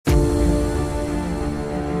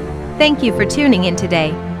Thank you for tuning in today.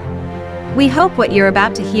 We hope what you're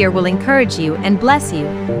about to hear will encourage you and bless you,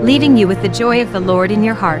 leaving you with the joy of the Lord in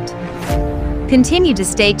your heart. Continue to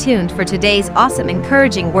stay tuned for today's awesome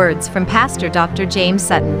encouraging words from Pastor Dr. James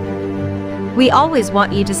Sutton. We always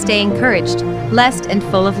want you to stay encouraged, blessed, and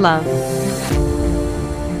full of love.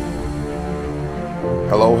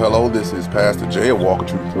 Hello, this is Pastor Jay of Walker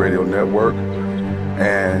Truth Radio Network.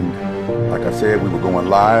 And like I said, we were going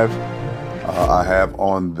live. I have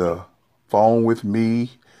on the phone with me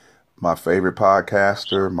my favorite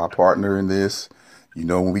podcaster, my partner in this. You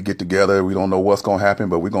know, when we get together, we don't know what's going to happen,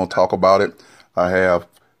 but we're going to talk about it. I have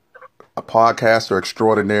a podcaster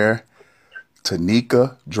extraordinaire,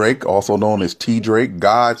 Tanika Drake, also known as T Drake,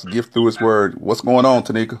 God's gift through his word. What's going on,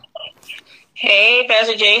 Tanika? Hey,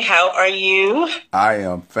 Pastor Jay, how are you? I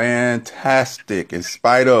am fantastic, in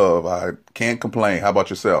spite of. I can't complain. How about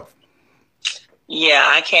yourself? Yeah,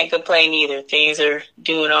 I can't complain either. Things are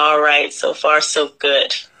doing all right. So far, so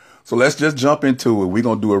good. So let's just jump into it. We're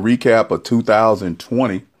going to do a recap of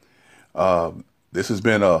 2020. This has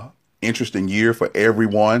been a interesting year for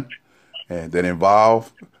everyone and that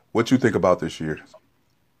involved. What you think about this year?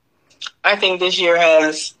 I think this year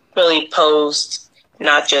has really posed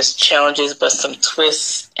not just challenges, but some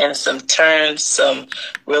twists and some turns, some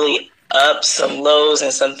really ups, some lows,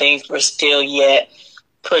 and some things we're still yet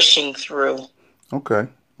pushing through. Okay.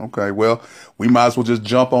 Well, we might as well just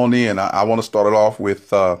jump on in. I want to start it off with,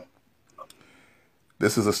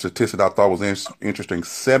 this is a statistic I thought was interesting.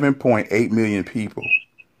 7.8 million people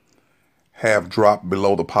have dropped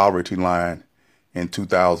below the poverty line in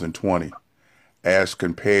 2020 as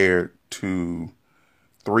compared to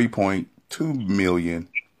 3.2 million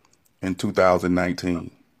in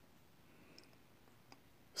 2019.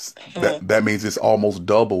 That means it's almost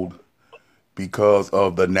doubled because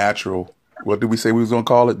of the natural, what did we say we was going to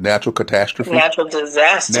call it? Natural catastrophe? Natural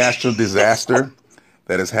disaster. Natural disaster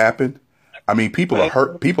that has happened. I mean, people are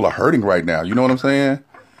hurt. People are hurting right now. You know what I'm saying?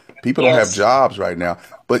 People don't have jobs right now.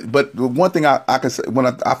 But one thing I can say, when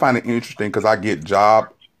I find it interesting, because I get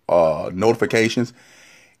job notifications,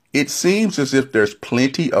 it seems as if there's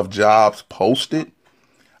plenty of jobs posted.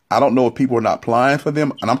 I don't know if people are not applying for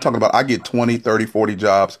them. And I'm talking about, I get 20, 30, 40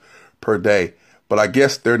 jobs per day. But I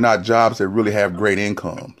guess they're not jobs that really have great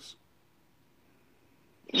incomes.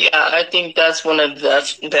 Yeah, I think that's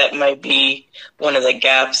that might be one of the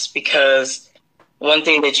gaps, because one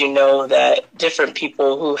thing that you know, that different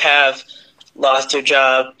people who have lost their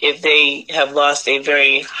job, if they have lost a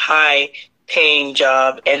very high paying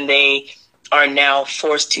job and they are now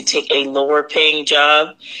forced to take a lower paying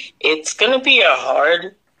job, it's going to be a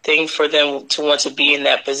hard thing for them to want to be in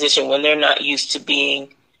that position when they're not used to being,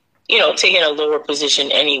 taking a lower position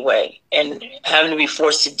anyway and having to be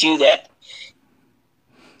forced to do that.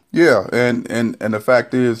 Yeah, and the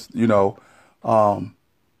fact is, when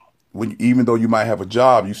even though you might have a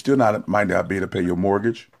job, you still might not be able to pay your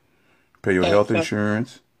mortgage, pay your health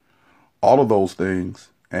insurance, all of those things,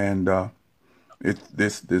 and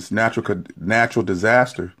this natural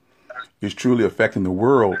disaster is truly affecting the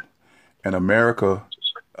world, and America,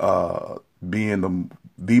 being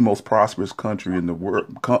the most prosperous country in the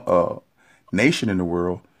world, nation in the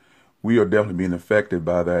world. We are definitely being affected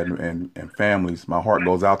by that, and families. My heart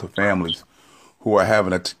goes out to families who are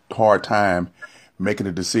having a hard time making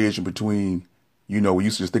a decision between, we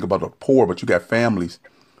used to just think about the poor, but you got families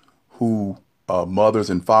who, mothers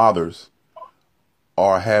and fathers,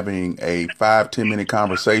 are having a 5-10 minute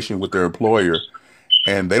conversation with their employer,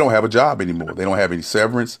 and they don't have a job anymore. They don't have any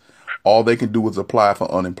severance. All they can do is apply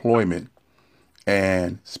for unemployment,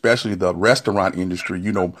 and especially the restaurant industry,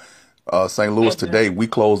 St. Louis today, we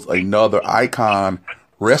closed another Icon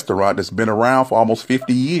restaurant that's been around for almost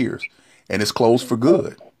 50 years, and it's closed for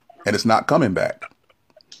good, and it's not coming back.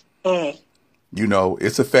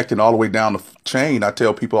 It's affecting all the way down the chain. I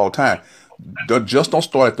tell people all the time, just don't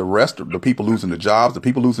start at the people losing the jobs. The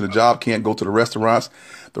people losing the job can't go to the restaurants.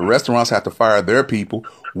 The restaurants have to fire their people.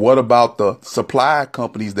 What about the supply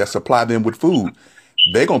companies that supply them with food?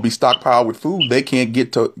 They're going to be stockpiled with food. They can't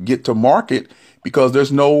get to market because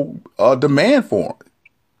there's no demand for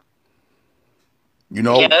it.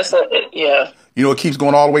 It keeps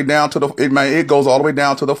going all the way down to it goes all the way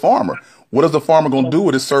down to the farmer. What is the farmer going to do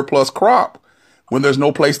with his surplus crop when there's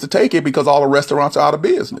no place to take it because all the restaurants are out of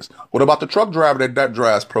business? What about the truck driver that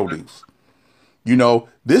drives produce?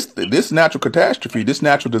 This natural catastrophe, this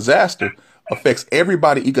natural disaster affects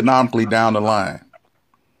everybody economically down the line.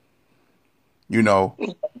 Yeah,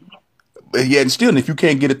 and still, if you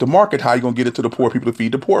can't get it to market, how are you going to get it to the poor people to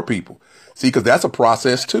feed the poor people? See, because that's a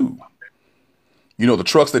process too. The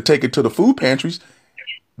trucks that take it to the food pantries,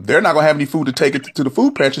 they're not going to have any food to take it to the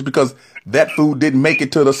food pantries because that food didn't make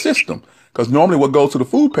it to the system. Because normally what goes to the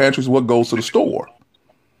food pantries is what goes to the store.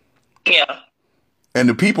 Yeah. And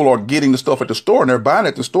the people are getting the stuff at the store and they're buying it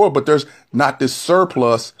at the store, but there's not this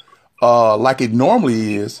surplus like it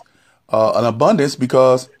normally is, an abundance,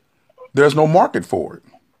 because there's no market for it.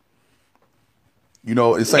 You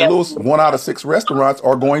know, in St. Louis, 1 out of 6 restaurants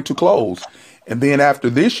are going to close. And then after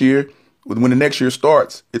this year, when the next year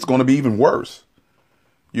starts, it's going to be even worse.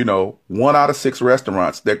 You know, 1 out of 6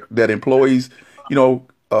 restaurants that employees, you know,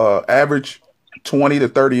 average 20 to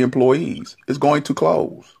 30 employees is going to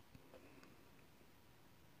close.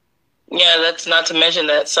 Yeah, that's not to mention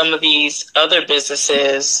that some of these other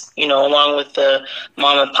businesses, you know, along with the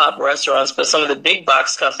mom and pop restaurants, but some of the big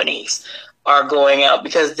box companies are going out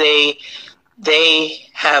because they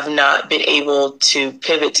have not been able to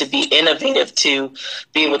pivot, to be innovative, to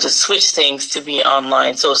be able to switch things to be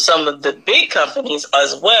online. So some of the big companies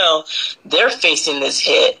as well, they're facing this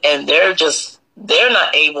hit, and they're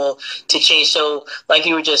not able to change. So like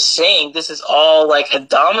you were just saying, this is all like a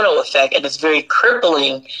domino effect, and it's very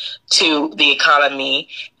crippling to the economy.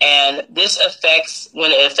 And this affects,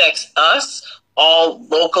 when it affects us all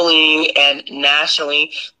locally and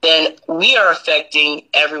nationally, then we are affecting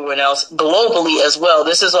everyone else globally as well.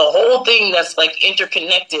 This is a whole thing that's like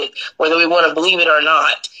interconnected, whether we want to believe it or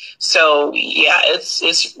not. So yeah,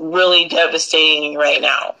 it's really devastating right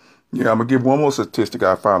now. Yeah, I'm going to give one more statistic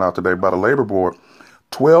I found out today by the Labor Board.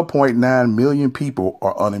 12.9 million people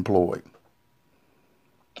are unemployed.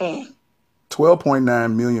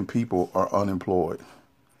 12.9 million people are unemployed.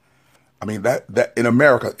 I mean, that in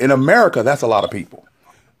America, that's a lot of people.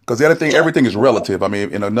 Because the other thing, everything is relative. I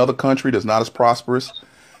mean, in another country that's not as prosperous,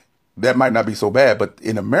 that might not be so bad. But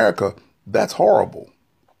in America, that's horrible.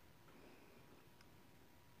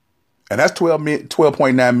 And that's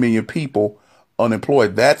 12.9 million people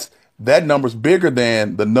unemployed. That number's bigger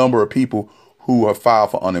than the number of people who have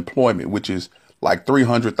filed for unemployment, which is like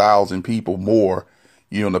 300,000 people more,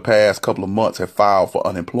 you know, in the past couple of months have filed for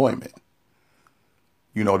unemployment.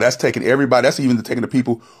 You know, that's taking everybody. That's even taking the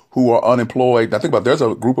people who are unemployed. Now think about it, there's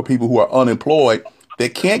a group of people who are unemployed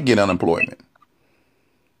that can't get unemployment.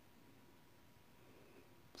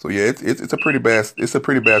 So yeah, it's a pretty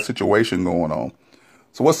bad situation going on.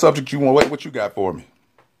 So what subject you want? What you got for me?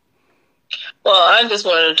 Well, I just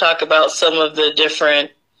wanted to talk about some of the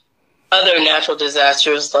different other natural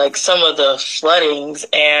disasters, like some of the floodings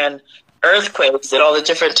and earthquakes and all the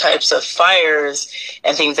different types of fires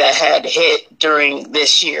and things that had hit during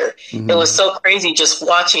this year. It was so crazy just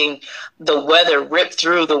watching the weather rip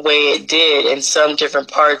through the way it did in some different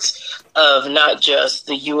parts of not just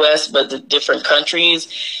the U.S., but the different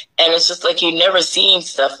countries. And it's just like you never seen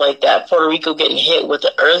stuff like that. Puerto Rico getting hit with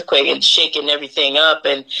the earthquake and shaking everything up,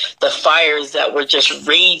 and the fires that were just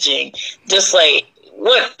raging. Just like,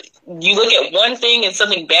 what? You look at one thing and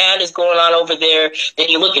something bad is going on over there. Then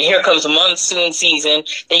you look and here comes the monsoon season.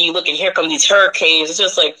 Then you look and here come these hurricanes. It's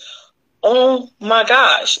just like, oh my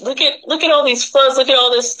gosh, look at all these floods. Look at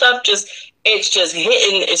all this stuff. It's just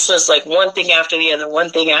hitting. It's just like one thing after the other,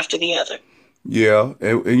 one thing after the other. Yeah.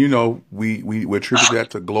 And you know, we attribute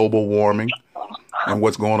that to global warming and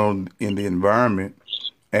what's going on in the environment,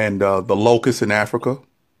 and the locusts in Africa.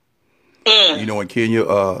 You know, in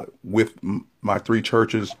Kenya, with my 3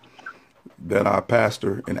 churches that I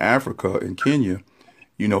pastor in Africa, in Kenya,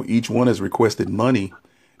 you know, each one has requested money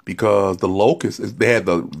because the locusts, they had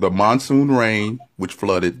the monsoon rain, which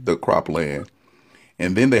flooded the cropland.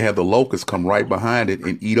 And then they had the locusts come right behind it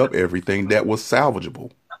and eat up everything that was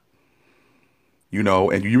salvageable. You know,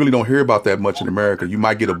 and you really don't hear about that much in America. You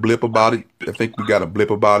might get a blip about it. I think we got a blip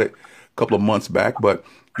about it a couple of months back. But,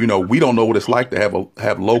 you know, we don't know what it's like to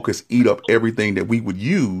have locusts eat up everything that we would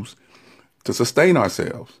use to sustain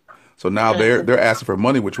ourselves. So now they're asking for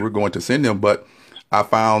money, which we're going to send them. But I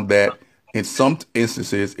found that in some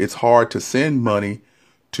instances, it's hard to send money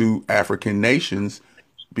to African nations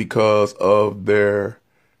because of the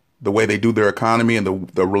way they do their economy and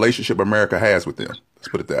the relationship America has with them. Let's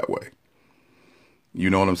put it that way. You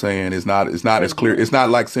know what I'm saying? It's not as clear. It's not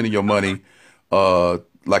like sending your money,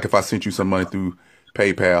 like if I sent you some money through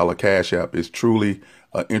PayPal or Cash App. It's truly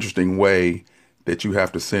an interesting way that you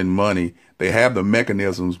have to send money. They have the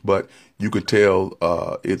mechanisms, but you could tell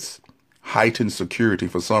it's heightened security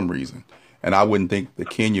for some reason. And I wouldn't think that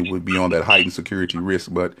Kenya would be on that heightened security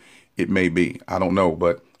risk, but it may be. I don't know,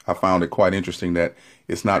 but I found it quite interesting that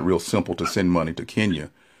it's not real simple to send money to Kenya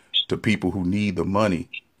to people who need the money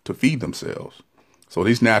to feed themselves. So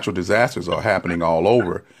these natural disasters are happening all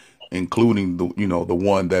over, including the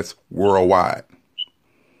one that's worldwide.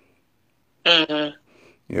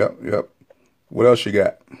 Yep. What else you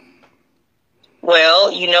got?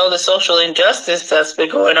 Well, you know, the social injustice that's been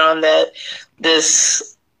going on, that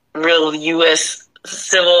this real U.S.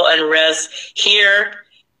 civil unrest here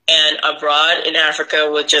and abroad in Africa,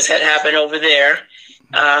 what just had happened over there,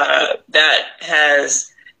 that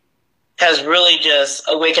has really just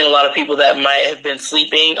awakened a lot of people that might have been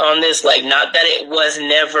sleeping on this. Like, not that it was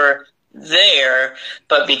never there,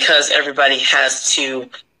 but because everybody has to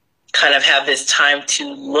kind of have this time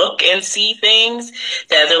to look and see things,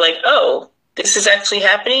 that they're like, oh, this is actually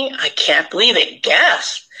happening? I can't believe it.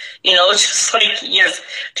 Gasp. You know, it's just like, yes,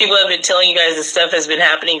 people have been telling you guys this stuff has been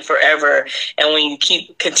happening forever. And when you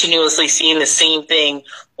keep continuously seeing the same thing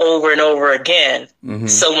over and over again,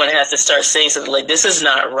 someone has to start saying something like, this is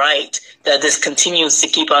not right, that this continues to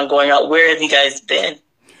keep on going out. Where have you guys been?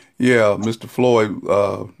 Yeah, Mr.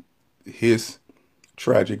 Floyd, his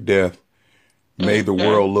tragic death made the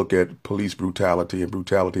world look at police brutality and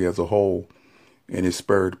brutality as a whole. And it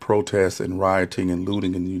spurred protests and rioting and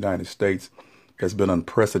looting in the United States that's been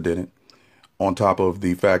unprecedented, on top of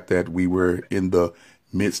the fact that we were in the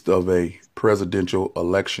midst of a presidential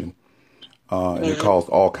election. And it caused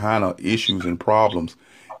all kind of issues and problems.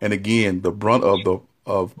 And again, the brunt of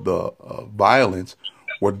the violence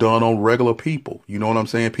were done on regular people. You know what I'm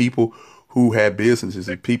saying? People who had businesses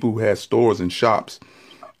and people who had stores and shops.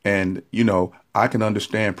 And, you know, I can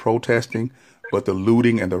understand protesting, but the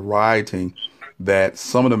looting and the rioting that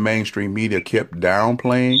some of the mainstream media kept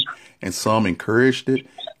downplaying and some encouraged it,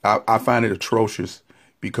 I find it atrocious,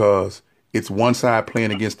 because it's one side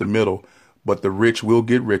playing against the middle, but the rich will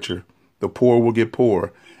get richer, the poor will get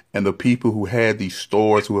poorer, and the people who had these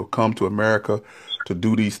stores, who have come to America to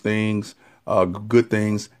do these things, good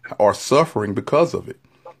things, are suffering because of it.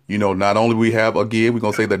 You know, not only we have, again, we're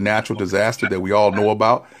going to say the natural disaster that we all know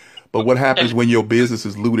about, but what happens when your business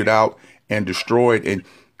is looted out and destroyed and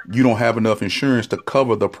you don't have enough insurance to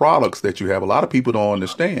cover the products that you have? A lot of people don't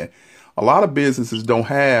understand. A lot of businesses don't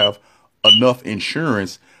have enough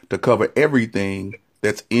insurance to cover everything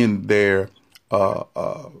that's in their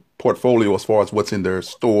portfolio, as far as what's in their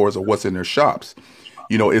stores or what's in their shops.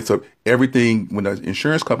 You know, it's everything. When an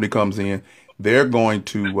insurance company comes in, they're going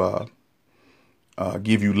to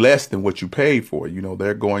give you less than what you paid for. You know,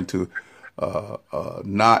 they're going to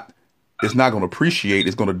it's not going to appreciate,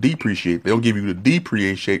 it's going to depreciate. They'll give you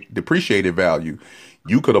the depreciated value.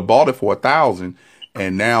 You could have bought it for $1,000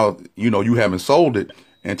 and now, you know, you haven't sold it.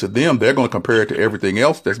 And to them, they're going to compare it to everything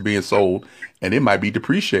else that's being sold, and it might be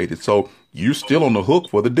depreciated. So you're still on the hook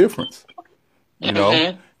for the difference, you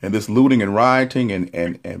know. And this looting and rioting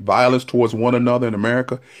and violence towards one another in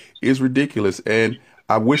America is ridiculous. And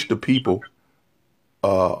I wish the people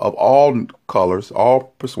of all colors,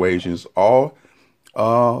 all persuasions, all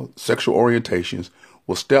sexual orientations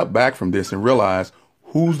will step back from this and realize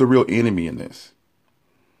who's the real enemy in this.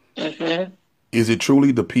 Is it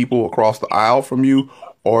truly the people across the aisle from you,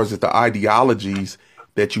 or is it the ideologies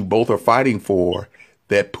that you both are fighting for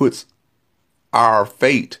that puts our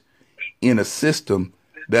fate in a system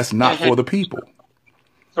that's not for the people?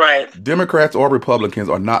 Right. Democrats or Republicans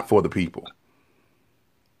are not for the people.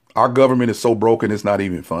 Our government is so broken, it's not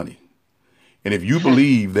even funny. And if you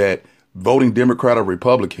believe that voting Democrat or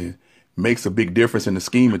Republican makes a big difference in the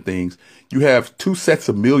scheme of things, you have two sets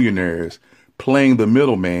of millionaires playing the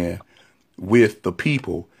middleman with the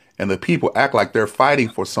people, and the people act like they're fighting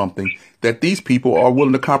for something that these people are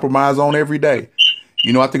willing to compromise on every day.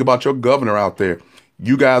 You know, I think about your governor out there.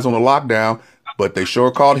 You guys on the lockdown, but they sure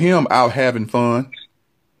caught him out having fun.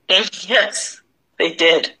 Yes, they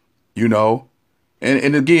did. You know,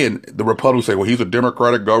 and again, the Republicans say, well, he's a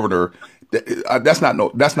Democratic governor. That's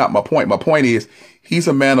not my point. My point is, he's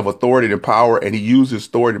a man of authority and power, and he uses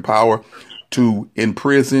authority and power to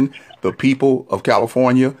imprison the people of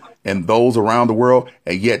California and those around the world.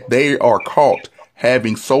 And yet they are caught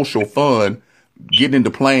having social fun, getting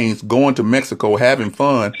into planes, going to Mexico, having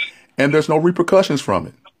fun, and there's no repercussions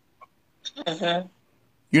from it.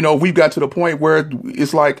 You know, we've got to the point where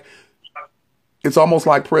it's like, it's almost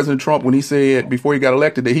like President Trump when he said before he got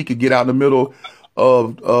elected that he could get out in the middle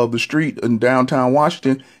of the street in downtown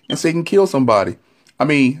Washington and say he can kill somebody. I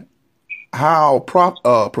mean, how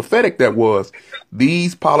prophetic that was.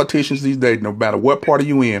 These politicians these days, no matter what party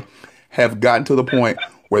you in, have gotten to the point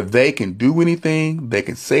where they can do anything, they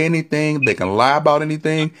can say anything, they can lie about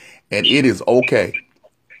anything, and it is okay.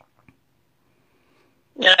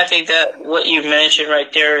 Yeah, I think that what you mentioned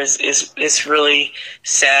right there is really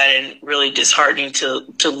sad and really disheartening to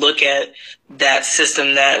look at that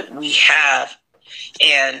system that we have,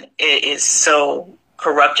 and it is so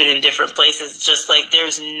corrupted in different places. Just like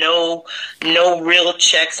there's no real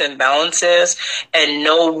checks and balances, and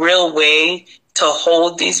no real way to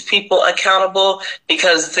hold these people accountable,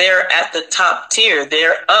 because they're at the top tier.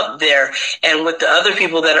 They're up there. And with the other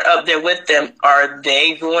people that are up there with them, are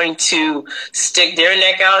they going to stick their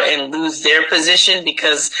neck out and lose their position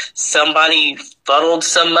because somebody fuddled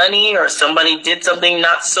some money or somebody did something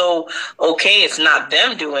not so okay? It's not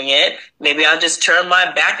them doing it. Maybe I'll just turn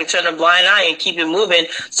my back and turn a blind eye and keep it moving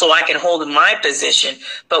so I can hold my position.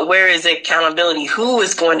 But where is the accountability? Who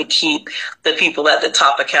is going to keep the people at the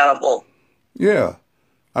top accountable? Yeah.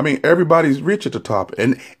 I mean, everybody's rich at the top.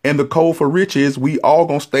 And the code for rich is we all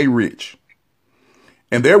gonna stay rich.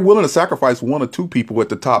 And they're willing to sacrifice one or two people at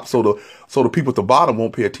the top so the people at the bottom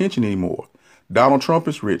won't pay attention anymore. Donald Trump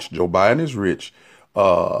is rich. Joe Biden is rich.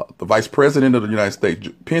 The vice president of the United States,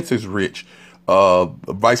 Pence, is rich. The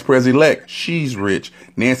vice president-elect, she's rich.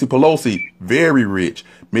 Nancy Pelosi, very rich.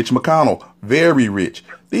 Mitch McConnell, very rich.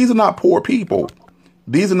 These are not poor people.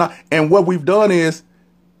 These are not. And what we've done is,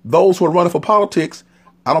 those who are running for politics,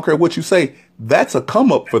 I don't care what you say, that's a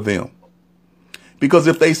come up for them. Because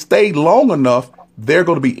if they stay long enough, they're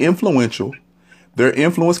going to be influential. Their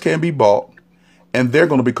influence can be bought, and they're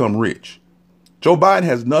going to become rich. Joe Biden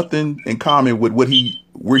has nothing in common with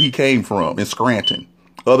where he came from in Scranton,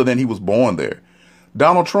 other than he was born there.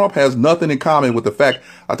 Donald Trump has nothing in common with the fact,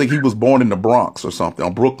 I think he was born in the Bronx or something,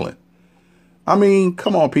 or Brooklyn. I mean,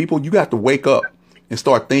 come on, people, you got to wake up and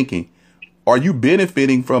start thinking. Are you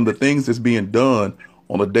benefiting from the things that's being done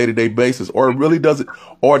on a day-to-day basis? Or it really doesn't,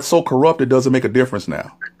 or it's so corrupt it doesn't make a difference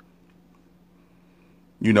now?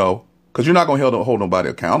 You know, because you're not going to hold nobody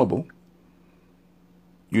accountable.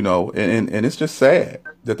 You know, and it's just sad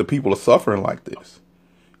that the people are suffering like this.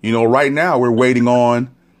 You know, right now we're waiting on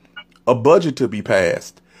a budget to be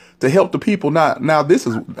passed to help the people. Now this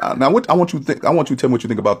is, what I want you to tell me what you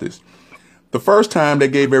think about this. The first time they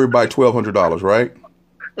gave everybody $1,200, right?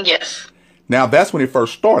 Yes. Now, that's when it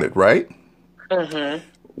first started, right? Mm-hmm.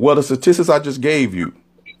 Well, the statistics I just gave you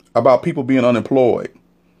about people being unemployed,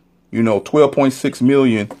 you know, 12.6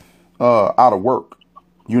 million out of work,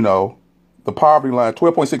 you know, the poverty line,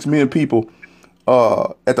 12.6 million people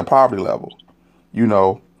at the poverty level, you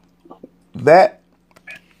know, that.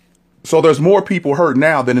 So there's more people hurt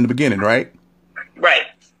now than in the beginning, right? Right.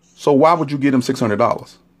 So why would you give them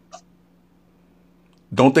 $600?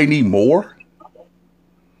 Don't they need more?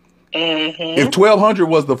 Mm-hmm. If 1,200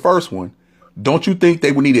 was the first one, don't you think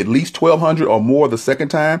they would need at least 1,200 or more the second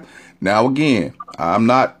time? Now, again, I'm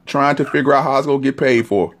not trying to figure out how it's going to get paid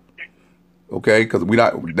for. Okay, because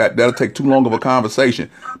that'll take too long of a conversation.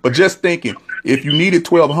 But just thinking, if you needed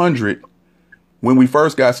 1,200 when it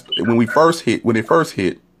first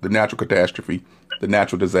hit the natural catastrophe, the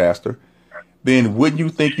natural disaster, then wouldn't you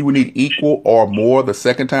think you would need equal or more the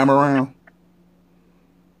second time around?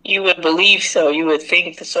 You would believe so. You would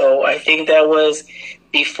think so. I think that was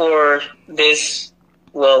before this,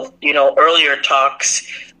 well, you know, earlier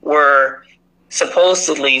talks were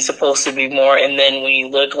supposedly supposed to be more. And then when you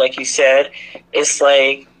look, like you said, it's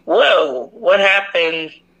like, whoa, what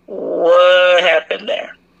happened? What happened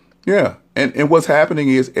there? Yeah. And what's happening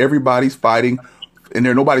is everybody's fighting, and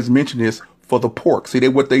nobody's mentioning this, for the pork. See,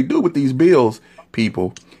 what they do with these bills,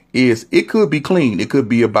 people, is it could be clean. It could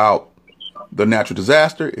be about the natural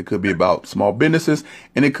disaster. It could be about small businesses,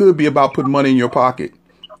 and it could be about putting money in your pocket.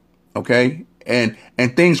 Okay. And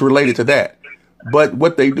things related to that. But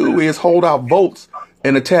what they do is hold out votes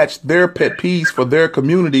and attach their pet peeves for their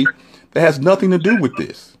community that has nothing to do with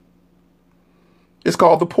this. It's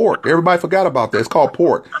called the pork. Everybody forgot about that. It's called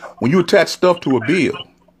pork. When you attach stuff to a bill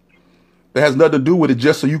that has nothing to do with it,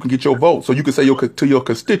 just so you can get your vote, so you can say to your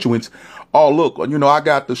constituents, oh, look, you know, I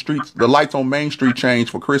got the lights on Main Street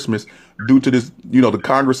changed for Christmas due to this, you know, the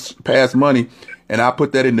Congress passed money, and I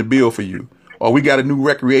put that in the bill for you. Or we got a new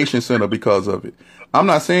recreation center because of it. I'm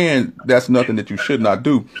not saying that's nothing that you should not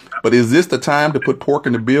do, but is this the time to put pork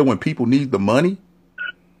in the bill when people need the money?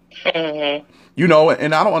 Mm-hmm. You know,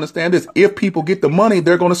 and I don't understand this. If people get the money,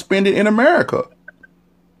 they're going to spend it in America.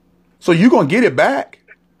 So you're going to get it back.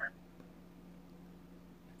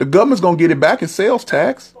 The government's going to get it back in sales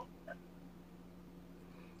tax.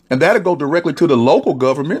 And that'll go directly to the local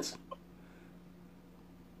governments.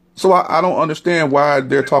 So I don't understand why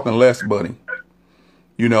they're talking less, buddy.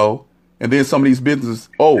 You know, and then some of these businesses,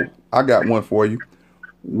 oh, I got one for you.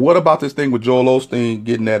 What about this thing with Joel Osteen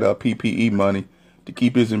getting that PPE money to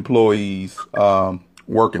keep his employees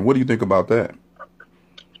working? What do you think about that?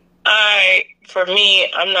 For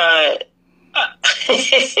me, I'm not,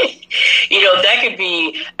 you know, that could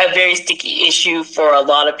be a very sticky issue for a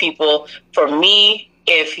lot of people. For me,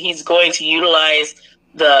 if he's going to utilize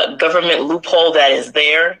the government loophole that is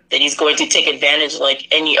there, that he's going to take advantage like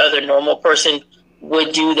any other normal person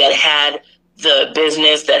would do that had the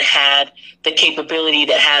business that had the capability,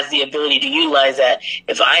 that has the ability to utilize that.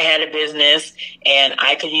 If I had a business and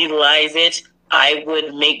I could utilize it, I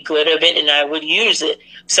would make good of it and I would use it.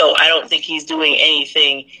 So I don't think he's doing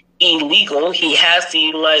anything illegal. He has to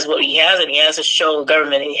utilize what he has, and he has to show the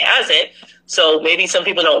government he has it. So maybe some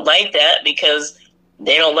people don't like that because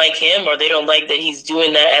they don't like him, or they don't like that he's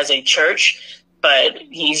doing that as a church, but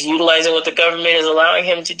he's utilizing what the government is allowing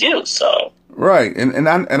him to do. So right, and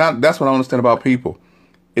I that's what I understand about people.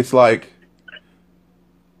 It's like,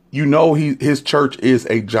 his church is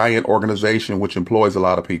a giant organization which employs a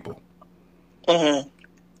lot of people. Mm-hmm.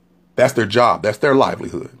 That's their job. That's their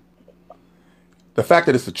livelihood. The fact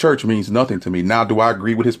that it's a church means nothing to me. Now, do I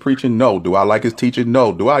agree with his preaching? No. Do I like his teaching?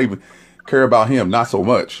 No. Do I even care about him? Not so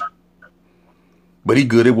much. But he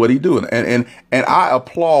good at what he doing. And I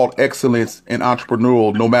applaud excellence in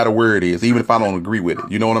entrepreneurial no matter where it is, even if I don't agree with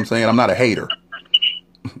it. You know what I'm saying? I'm not a hater.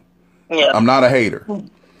 Yeah. I'm not a hater.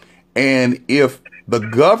 And if the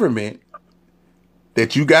government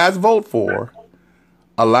that you guys vote for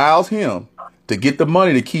allows him to get the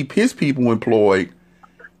money to keep his people employed,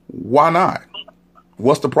 why not?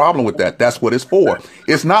 What's the problem with that? That's what it's for.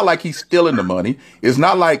 It's not like he's stealing the money. It's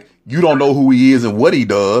not like you don't know who he is and what he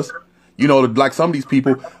does. You know, like some of these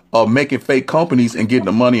people are making fake companies and getting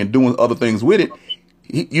the money and doing other things with it.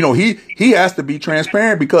 He has to be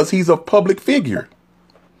transparent because he's a public figure.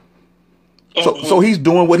 So he's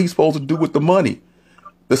doing what he's supposed to do with the money.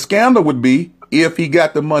 The scandal would be if he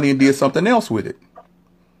got the money and did something else with it.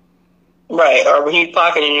 Right, or he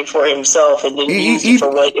pocketed it for himself and then used it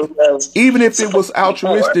for what it was. Even if it was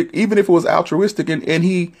altruistic, and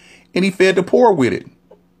he fed the poor with it,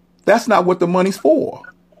 that's not what the money's for.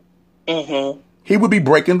 Mm-hmm. He would be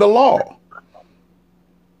breaking the law.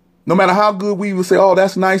 No matter how good we would say, oh,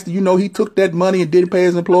 that's nice. He took that money and didn't pay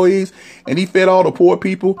his employees and he fed all the poor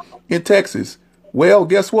people in Texas. Well,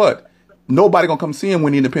 guess what? Nobody gonna come see him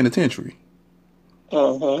when he's in the penitentiary.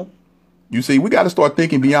 Mm-hmm. You see, we got to start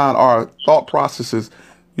thinking beyond our thought processes.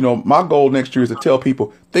 My goal next year is to tell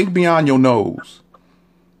people, think beyond your nose.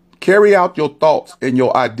 Carry out your thoughts and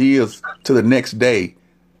your ideas to the next day.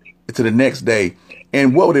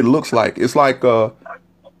 And what it looks like. It's like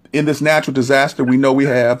in this natural disaster, we know we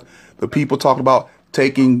have the people talking about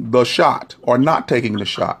taking the shot or not taking the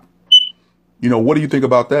shot. What do you think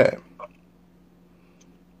about that?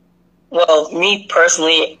 Well, me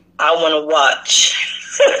personally, I want to watch.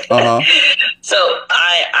 Uh-huh. So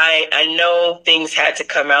I know things had to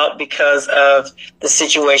come out because of the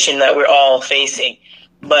situation that we're all facing,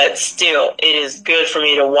 but still, it is good for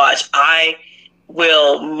me to watch. I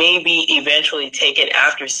will maybe eventually take it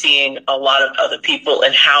after seeing a lot of other people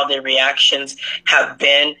and how their reactions have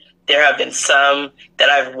been. There have been some that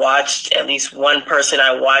I've watched. At least one person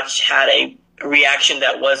I watched had a reaction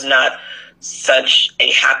that was not such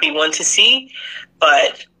a happy one to see,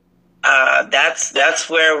 but that's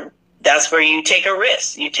where you take a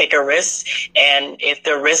risk. You take a risk, and if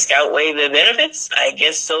the risk outweigh the benefits, I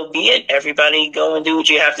guess so be it. Everybody go and do what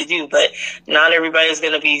you have to do, but not everybody's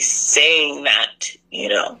going to be saying that,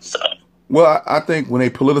 so. Well, I think when they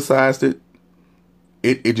politicized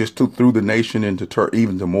it just threw the nation into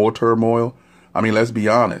even to more turmoil. I mean, let's be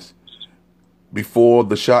honest. Before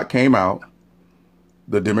the shot came out,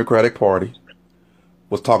 the Democratic Party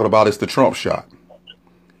was talking about it's the Trump shot.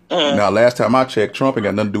 Mm-hmm. Now, last time I checked, Trump ain't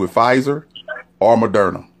got nothing to do with Pfizer or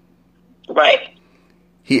Moderna. Right.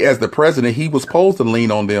 He, as the president, he was supposed to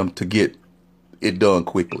lean on them to get it done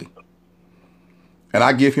quickly. And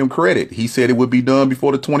I give him credit. He said it would be done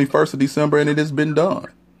before the 21st of December, and it has been done.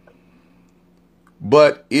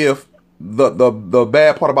 But if the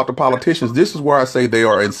bad part about the politicians, this is where I say they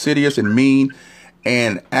are insidious and mean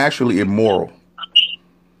and actually immoral.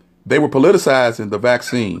 They were politicizing the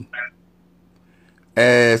vaccine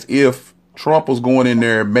as if Trump was going in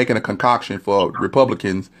there making a concoction for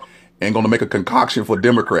Republicans and going to make a concoction for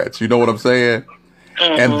Democrats. You know what I'm saying?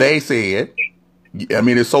 Mm-hmm. And they said, I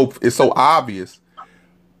mean, it's so obvious.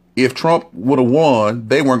 If Trump would have won,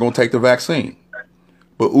 they weren't going to take the vaccine.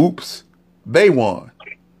 But oops, they won.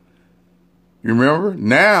 You remember?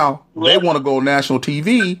 Now they want to go on national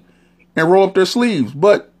TV and roll up their sleeves.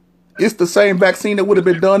 But it's the same vaccine that would have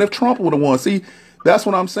been done if Trump would have won. See, that's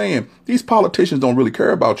what I'm saying. These politicians don't really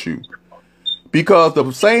care about you. Because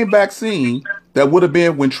the same vaccine that would have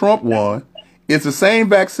been when Trump won is the same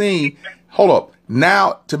vaccine. Hold up.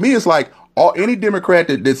 Now, to me, it's like any Democrat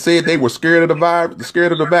that said they were scared of the virus,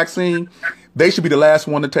 scared of the vaccine, they should be the last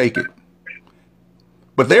one to take it.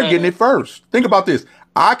 But they're getting it first. Think about this.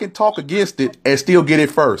 I can talk against it and still get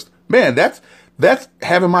it first. Man, that's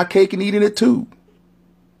having my cake and eating it too.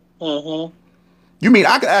 Mm-hmm. You mean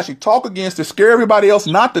I could actually talk against it, scare everybody else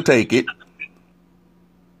not to take it,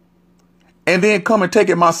 and then come and take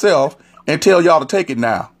it myself and tell y'all to take it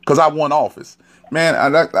now because I won office? Man,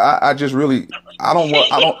 I just really, I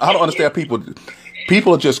don't understand people.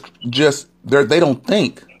 People are just they don't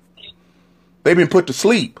think. They've been put to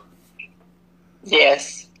sleep.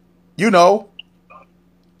 Yes. You know,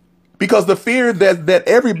 because the fear that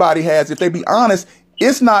everybody has, if they be honest,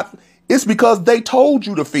 it's because they told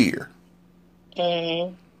you to fear.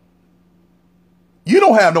 Mm-hmm. You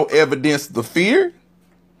don't have no evidence to fear.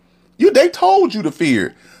 They told you to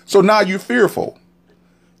fear. So now you're fearful.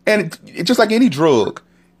 And it's just like any drug.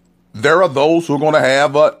 There are those who are going to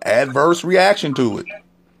have an adverse reaction to it.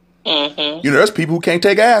 Mm-hmm. You know, there's people who can't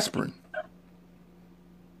take aspirin.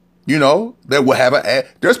 You know, that will have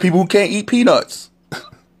there's people who can't eat peanuts.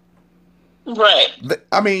 Right.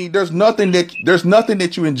 I mean, there's nothing that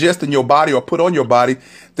you ingest in your body or put on your body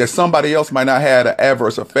that somebody else might not have an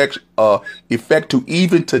adverse effect to,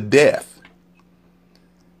 even to death.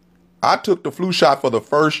 I took the flu shot for the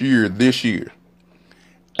first year this year.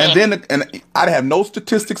 And then I didn't have no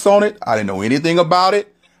statistics on it. I didn't know anything about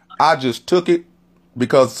it. I just took it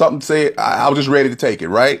because something said I was just ready to take it,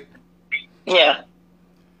 right? Yeah.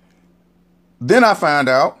 Then I found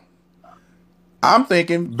out, I'm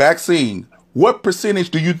thinking vaccine. What percentage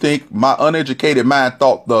do you think my uneducated mind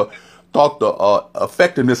thought the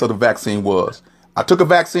effectiveness of the vaccine was? I took a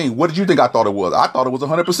vaccine. What did you think I thought it was? I thought it was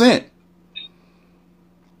 100%.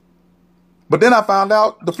 But then I found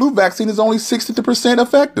out the flu vaccine is only 60%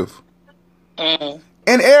 effective. Mm-hmm.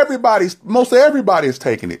 And most everybody is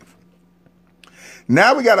taking it.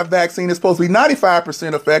 Now we got a vaccine that's supposed to be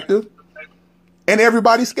 95% effective, and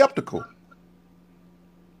everybody's skeptical.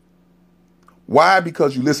 Why?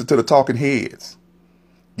 Because you listen to the talking heads.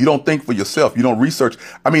 You don't think for yourself. You don't research.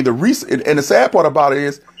 I mean, and the sad part about it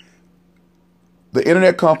is the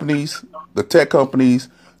internet companies, the tech companies,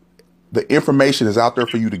 the information is out there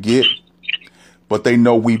for you to get, but they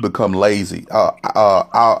know we become lazy.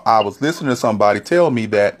 I was listening to somebody tell me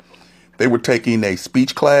that they were taking a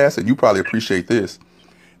speech class, and you probably appreciate this.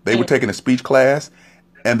 They were taking a speech class,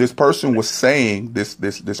 and this person was saying,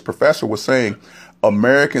 this professor was saying,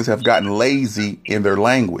 Americans have gotten lazy in their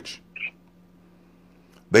language.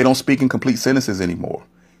 They don't speak in complete sentences anymore.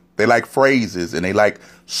 They like phrases and they like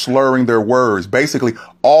slurring their words. Basically,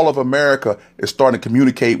 all of America is starting to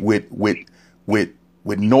communicate with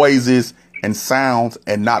noises and sounds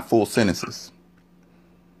and not full sentences.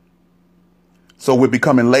 So with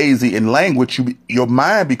becoming lazy in language, your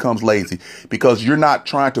mind becomes lazy because you're not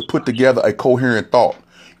trying to put together a coherent thought.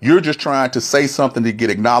 You're just trying to say something to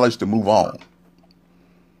get acknowledged to move on.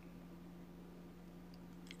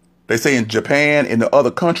 They say in Japan and the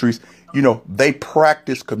other countries, you know, they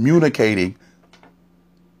practice communicating.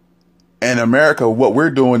 In America, what we're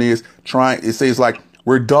doing is it says like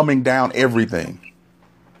we're dumbing down everything.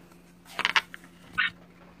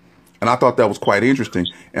 And I thought that was quite interesting.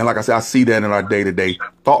 And like I said, I see that in our day-to-day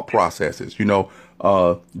thought processes, you know,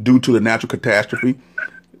 due to the natural catastrophe,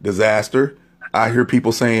 disaster. I hear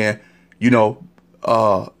people saying, you know,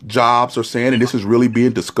 jobs are saying, and this is really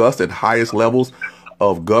being discussed at highest levels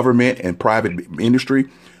of government and private industry.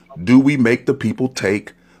 Do we make the people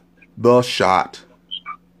take the shot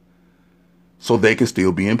so they can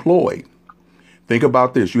still be employed? Think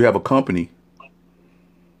about this. You have a company,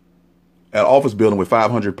 an office building with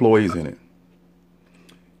 500 employees in it.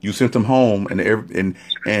 You sent them home and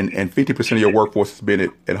 50% of your workforce has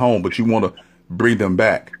been at home, but you want to bring them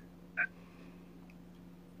back.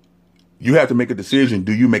 You have to make a decision.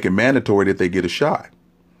 Do you make it mandatory that they get a shot?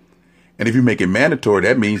 And if you make it mandatory,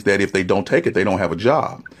 that means that if they don't take it, they don't have a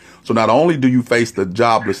job. So not only do you face the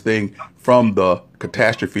jobless thing from the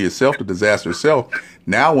catastrophe itself, the disaster itself,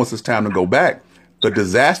 now once it's time to go back, the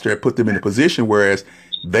disaster had put them in a position whereas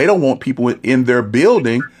they don't want people in their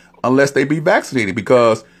building unless they be vaccinated,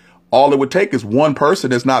 because all it would take is one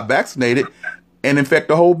person that's not vaccinated and infect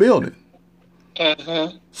the whole building.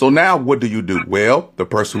 Mm-hmm. So now what do? Well, the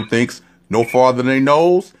person who thinks no farther than they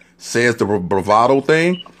nose says the bravado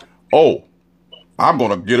thing. Oh, I'm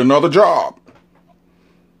going to get another job.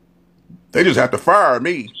 They just have to fire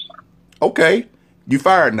me. Okay, you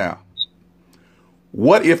fired now.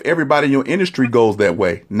 What if everybody in your industry goes that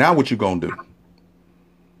way? Now what you going to do?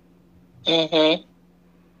 Mm-hmm.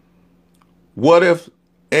 What if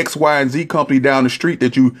X, Y, and Z company down the street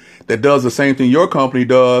that does the same thing your company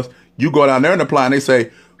does, you go down there and apply and they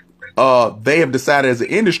say, they have decided as an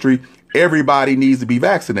industry, everybody needs to be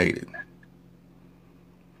vaccinated.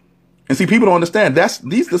 And see, people don't understand.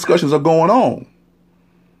 These discussions are going on.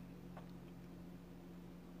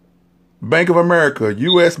 Bank of America,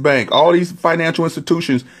 U.S. Bank, all these financial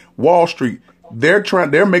institutions, Wall Street,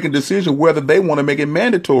 they're making decisions whether they want to make it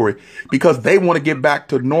mandatory because they want to get back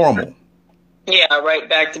to normal. Yeah, right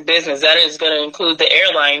back to business. That is going to include the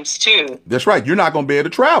airlines too. That's right. You're not going to be able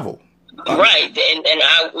to travel. Right. And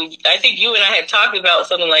I think you and I had talked about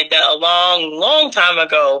something like that a long time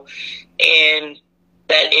ago. And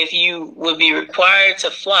that if you would be required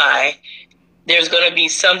to fly, there's going to be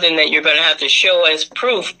something that you're going to have to show as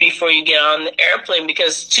proof before you get on the airplane,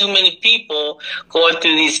 because too many people going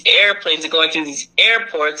through these airplanes and going through these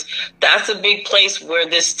airports, that's a big place where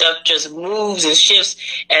this stuff just moves and shifts.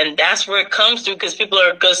 And that's where it comes through, because people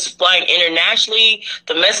are just flying internationally,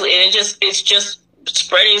 domestically, and it's just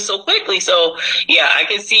spreading so quickly. So yeah, I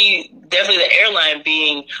can see definitely the airline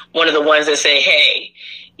being one of the ones that say, hey,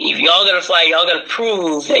 if y'all gonna fly, y'all gotta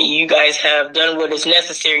prove that you guys have done what is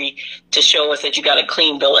necessary to show us that you got a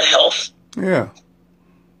clean bill of health. Yeah.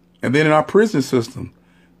 And then in our prison system,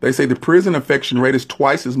 they say the prison infection rate is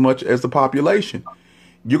twice as much as the population.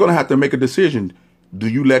 You're gonna have to make a decision. Do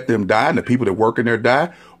you let them die and the people that work in there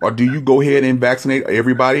die? Or do you go ahead and vaccinate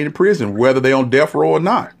everybody in prison, whether they're on death row or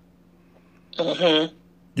not? Mm-hmm.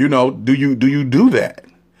 You know, do you do that?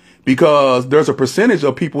 Because there's a percentage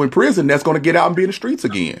of people in prison that's going to get out and be in the streets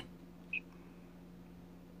again.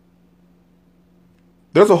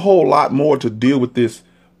 There's a whole lot more to deal with this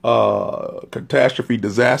catastrophe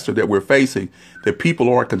disaster that we're facing that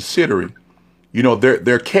people aren't considering. You know,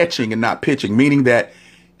 they're catching and not pitching, meaning that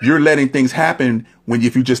you're letting things happen when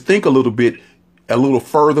if you just think a little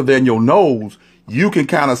further than your nose, you can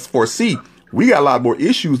kind of foresee. We got a lot more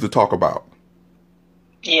issues to talk about.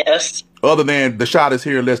 Yes. Other than the shot is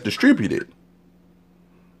here, let's distribute it.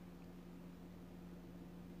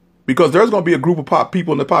 Because there's going to be a group of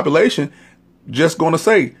people in the population just going to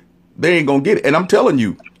say they ain't going to get it. And I'm telling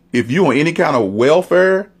you, if you on any kind of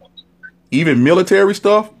welfare, even military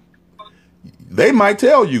stuff, they might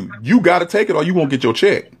tell you, you got to take it or you won't get your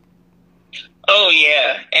check. Oh,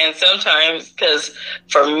 yeah. And sometimes, because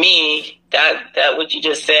for me, that what you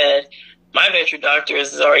just said, my veterinary doctor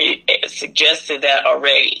has already suggested that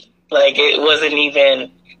already. Like, it wasn't even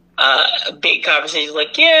a big conversation.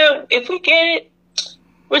 Like, yeah, if we get it,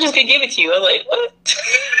 we're just going to give it to you. I'm like, what?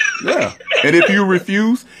 Yeah. And if you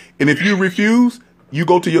refuse, you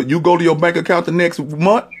go to your bank account the next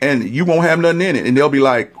month and you won't have nothing in it. And they'll be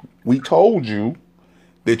like, we told you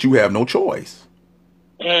that you have no choice.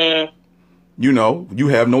 Mm. You know, you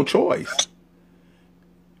have no choice.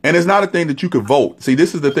 And it's not a thing that you could vote. See,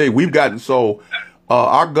 this is the thing. We've gotten so,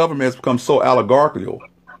 our government has become so oligarchical,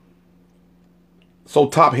 so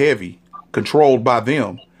top heavy, controlled by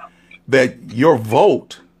them, that your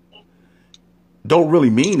vote don't really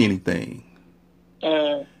mean anything.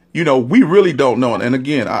 You know, we really don't know. And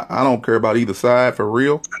again, I don't care about either side for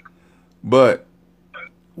real, but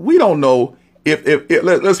we don't know if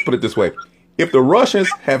let's put it this way. If the Russians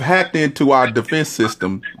have hacked into our defense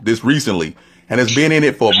system this recently, and has been in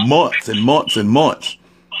it for months and months and months.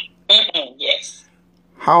 Yes.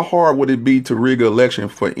 How hard would it be to rig an election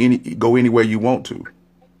for go anywhere you want to?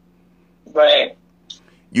 Right.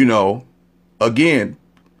 You know, again,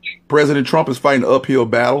 President Trump is fighting an uphill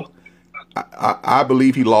battle. I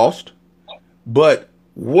believe he lost. But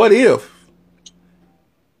what if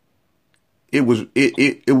it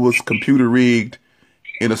was computer rigged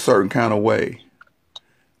in a certain kind of way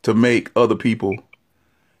to make other people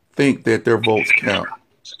think that their votes count?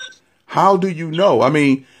 How do you know? I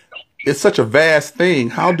mean, it's such a vast thing.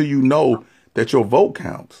 How do you know that your vote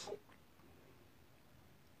counts?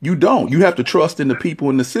 You don't. You have to trust in the people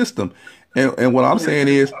in the system. And what I'm saying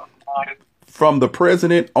is, from the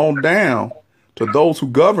president on down to those who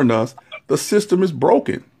govern us, the system is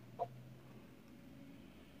broken.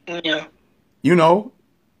 Yeah. You know,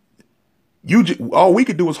 all we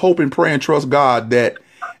could do is hope and pray and trust God that.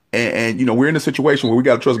 And you know, we're in a situation where we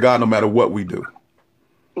got to trust God no matter what we do.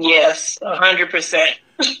 Yes, 100%.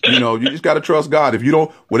 You know, you just got to trust God. If you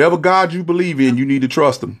don't, whatever God you believe in, you need to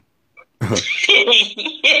trust him.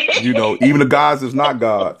 You know, even the gods is not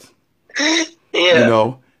gods. Yeah. You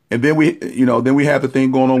know, and then we have the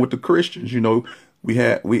thing going on with the Christians. You know, we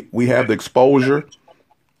have the exposure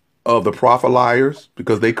of the prophet liars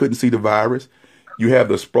because they couldn't see the virus. You have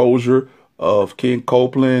the exposure of Ken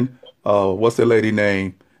Copeland. What's that lady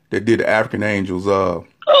name that did the African Angels?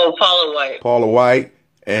 Paula White. Paula White,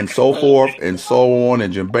 and so forth, and so on,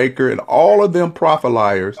 and Jim Baker, and all of them prophet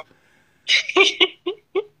liars,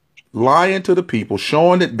 lying to the people,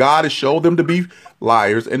 showing that God has showed them to be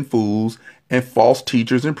liars and fools and false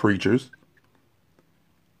teachers and preachers,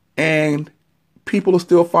 and people are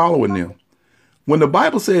still following them. When the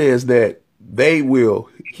Bible says that they will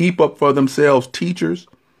heap up for themselves teachers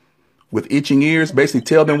with itching ears, basically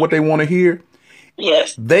tell them what they want to hear.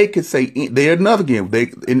 Yes. They could say, they're another again,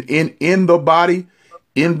 they in the body,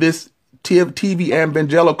 in this TV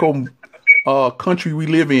evangelical country we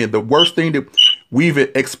live in, the worst thing that we've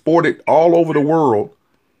exported all over the world,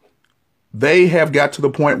 they have got to the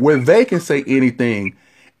point where they can say anything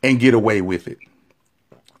and get away with it.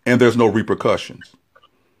 And there's no repercussions.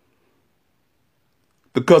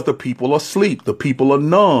 Because the people are asleep. The people are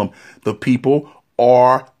numb. The people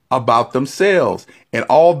are about themselves. And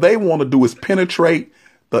all they want to do is penetrate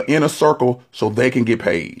the inner circle so they can get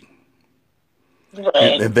paid.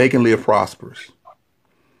 Right. And they can live prosperous.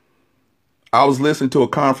 I was listening to a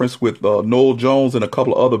conference with Noel Jones and a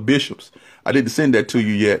couple of other bishops. I didn't send that to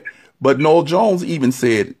you yet. But Noel Jones even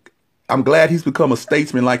said, I'm glad he's become a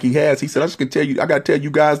statesman like he has. He said, I got to tell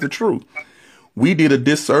you guys the truth. We did a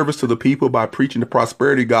disservice to the people by preaching the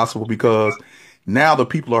prosperity gospel, because now the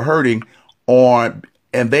people are hurting and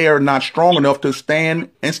they are not strong enough to stand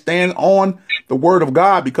on the word of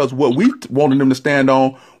God, because what we wanted them to stand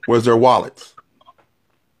on was their wallets.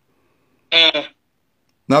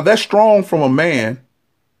 Now that's strong from a man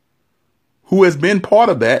who has been part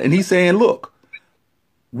of that. And he's saying, look,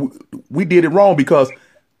 we did it wrong, because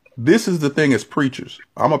this is the thing as preachers.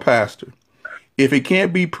 I'm a pastor. If it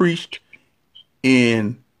can't be preached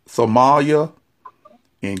in Somalia,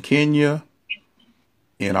 in Kenya,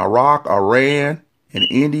 in Iraq, Iran, in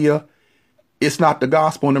India, it's not the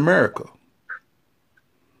gospel in America.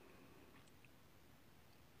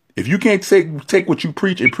 If you can't take what you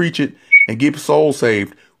preach and preach it and get souls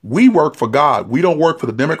saved, we work for God. We don't work for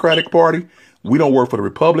the Democratic Party. We don't work for the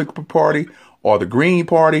Republican Party or the Green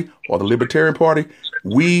Party or the Libertarian Party.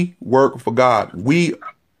 We work for God. We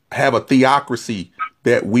have a theocracy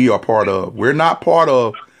that we are part of. We're not part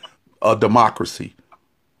of a democracy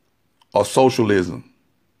or socialism.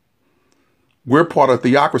 We're part of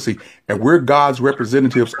theocracy, and we're God's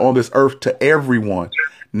representatives on this earth to everyone,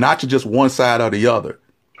 not to just one side or the other.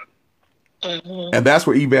 Mm-hmm. And that's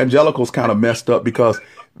where evangelicals kind of messed up, because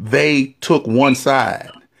they took one side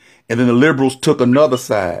and then the liberals took another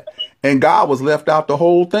side, and God was left out the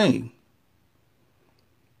whole thing.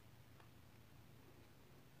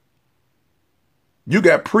 You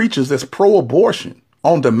got preachers that's pro-abortion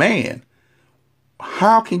on demand.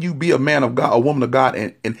 How can you be a man of God, a woman of God,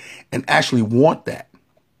 and actually want that?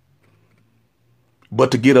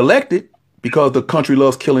 But to get elected, because the country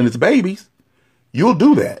loves killing its babies, you'll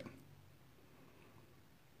do that.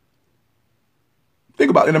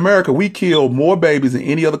 Think about it. In America, we kill more babies than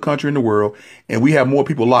any other country in the world, and we have more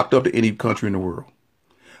people locked up than any country in the world.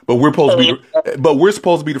 But we're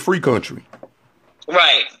supposed to be the free country.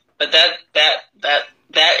 Right. But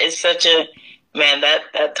that is such a, man,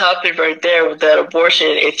 that topic right there with that abortion,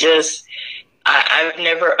 it just, I've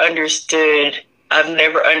never understood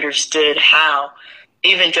how,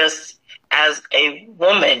 even just as a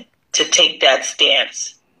woman, to take that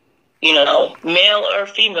stance, you know, male or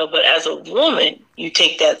female, but as a woman, you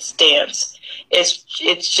take that stance.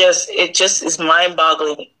 It just is mind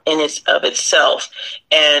boggling in itself.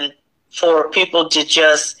 And for people to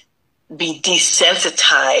just be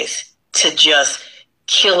desensitized to just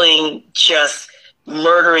killing, just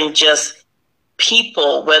murdering, just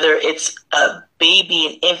people, whether it's a baby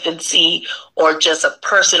in infancy or just a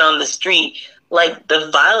person on the street, like the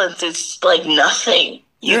violence is like nothing.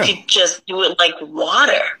 You could just do it like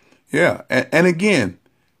water. Yeah. And again,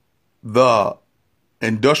 the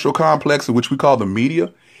industrial complex, which we call the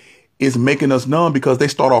media, is making us numb, because they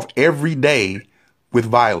start off every day with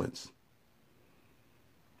violence.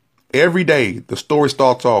 Every day, the story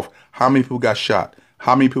starts off, how many people got shot?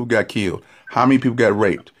 How many people got killed? How many people got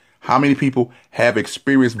raped? How many people have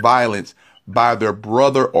experienced violence by their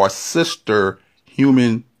brother or sister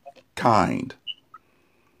humankind?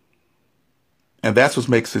 And that's what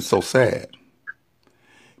makes it so sad,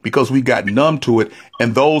 because we got numb to it.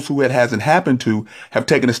 And those who it hasn't happened to have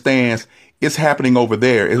taken a stance. It's happening over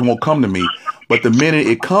there. It won't come to me. But the minute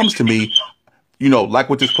it comes to me, you know, like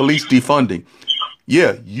with this police defunding.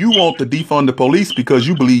 Yeah, you want to defund the police because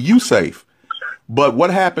you believe you safe. But what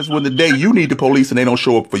happens when the day you need the police and they don't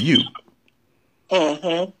show up for you?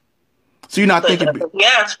 Mm-hmm. So you're not thinking. We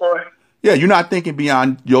asked for. Yeah, you're not thinking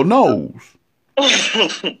beyond your nose.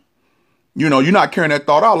 You know, you're not carrying that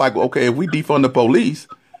thought out like, okay, if we defund the police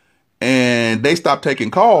and they stop taking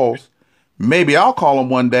calls, maybe I'll call them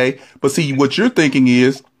one day. But see, what you're thinking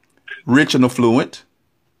is rich and affluent.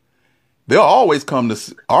 They'll always come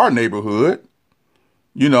to our neighborhood,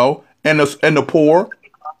 you know, and the poor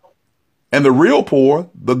and the real poor,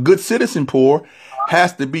 the good citizen poor,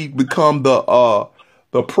 has to become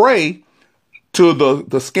the prey to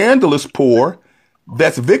the scandalous poor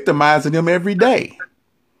that's victimizing them every day.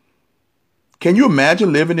 Can you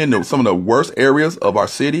imagine living in some of the worst areas of our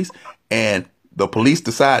cities and the police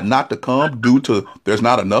decide not to come due to there's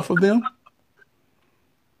not enough of them?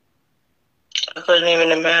 I couldn't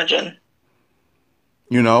even imagine.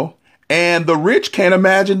 You know, and the rich can't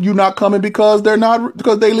imagine you not coming because they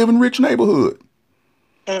live in rich neighborhood.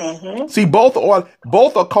 Mm-hmm. See, both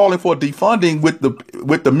are calling for defunding with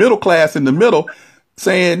the middle class in the middle,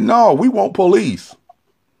 saying no, we want police.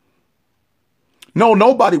 No,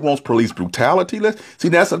 nobody wants police brutality.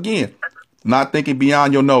 That's again not thinking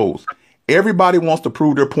beyond your nose. Everybody wants to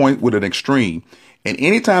prove their point with an extreme, and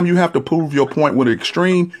anytime you have to prove your point with an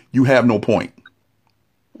extreme, you have no point.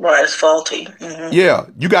 Right, it's faulty. Mm-hmm. Yeah,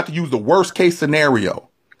 you got to use the worst case scenario.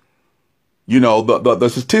 You know, the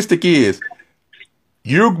statistic is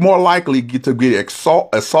you're more likely to get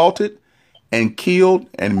assaulted and killed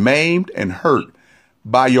and maimed and hurt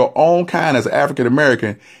by your own kind as African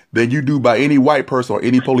American than you do by any white person or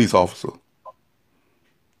any police officer,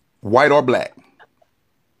 white or black.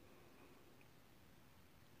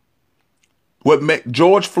 What made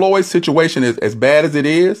George Floyd's situation is as bad as it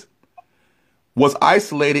is was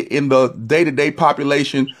isolated in the day-to-day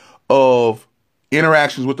population of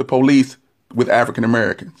interactions with the police with African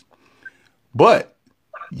Americans. But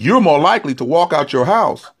you're more likely to walk out your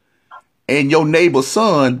house and your neighbor's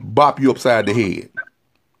son bop you upside the head.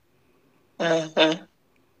 Mm-hmm.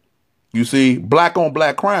 You see, black on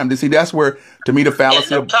black crime. You see, that's where, to me, the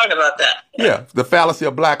fallacy of talk about that. Yeah, the fallacy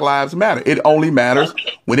of Black Lives Matter. It only matters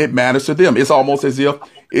when it matters to them. It's almost as if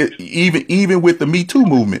even with the Me Too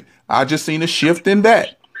movement, I just seen a shift in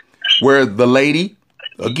that, where the lady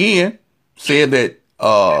again said that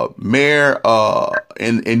mayor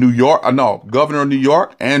in New York, governor of New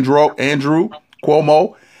York, Andrew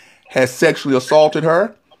Cuomo, has sexually assaulted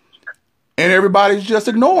her, and everybody's just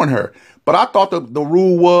ignoring her. But I thought the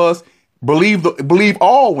rule was believe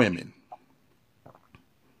all women.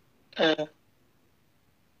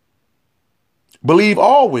 Believe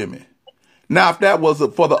all women. Now, if that was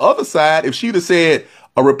for the other side, if she'd have said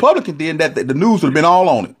a Republican did that, the news would have been all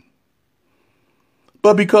on it.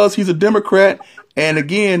 But because he's a Democrat, and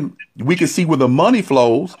again, we can see where the money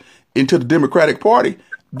flows into the Democratic Party,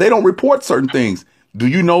 they don't report certain things. Do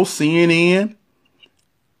you know CNN,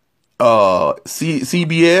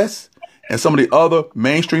 CBS, and some of the other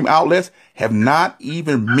mainstream outlets have not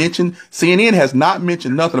even mentioned, CNN has not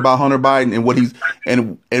mentioned nothing about Hunter Biden and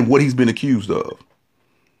what he's been accused of.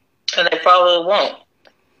 And they probably won't.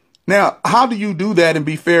 Now, how do you do that and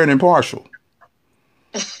be fair and impartial?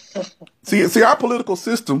 See, our political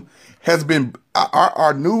system has been,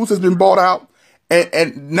 our news has been bought out,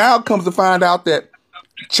 and now it comes to find out that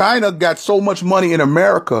China got so much money in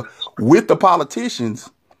America with the politicians.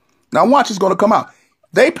 Now watch, it's going to come out.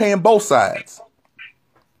 They paying both sides.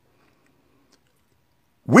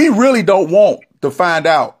 We really don't want to find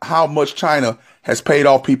out how much China has paid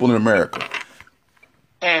off people in America.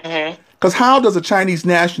 Because how does a Chinese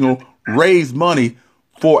national raise money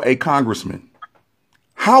for a congressman?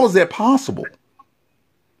 How is that possible?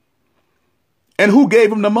 And who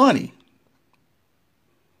gave him the money?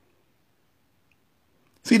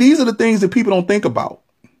 See, these are the things that people don't think about.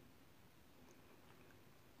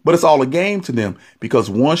 But it's all a game to them, because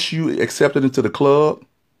once you accept it into the club,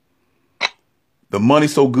 the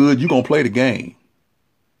money's so good, you're going to play the game.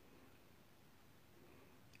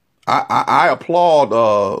 I applaud,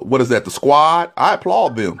 the Squad. I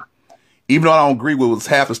applaud them. Even though I don't agree with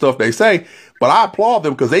half the stuff they say, but I applaud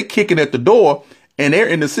them because they kicking at the door and they're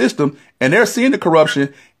in the system and they're seeing the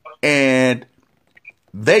corruption and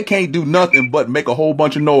they can't do nothing but make a whole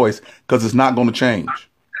bunch of noise because it's not going to change.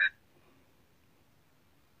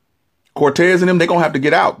 Cortez and them, they're going to have to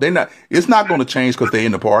get out. It's not going to change because they're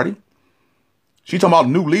in the party. She talking about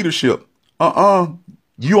new leadership.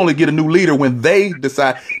 You only get a new leader when they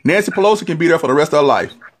decide. Nancy Pelosi can be there for the rest of her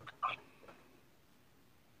life.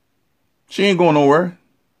 She ain't going nowhere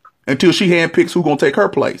until she handpicks who's going to take her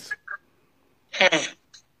place.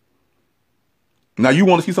 Now, you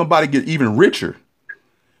want to see somebody get even richer?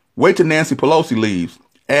 Wait till Nancy Pelosi leaves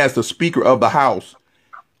as the Speaker of the House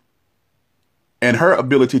and her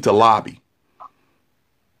ability to lobby.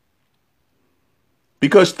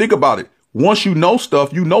 Because think about it. Once you know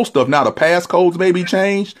stuff, you know stuff. Now, the passcodes may be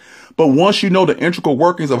changed, but once you know the integral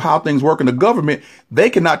workings of how things work in the government, they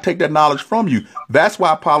cannot take that knowledge from you. That's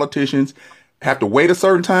why politicians have to wait a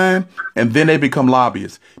certain time and then they become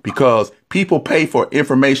lobbyists, because people pay for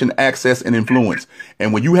information, access, and influence.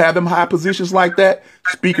 And when you have them high positions like that,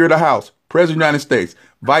 Speaker of the House, President of the United States,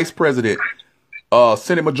 Vice President,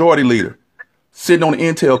 Senate Majority Leader, sitting on the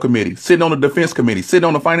Intel committee, sitting on the defense committee, sitting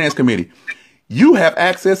on the finance committee. You have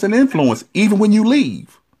access and influence even when you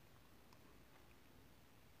leave.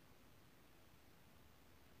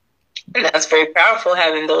 And that's very powerful,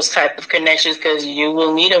 having those type of connections, because you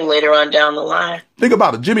will need them later on down the line. Think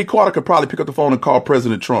about it. Jimmy Carter could probably pick up the phone and call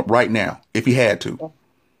President Trump right now if he had to.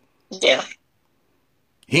 Yeah.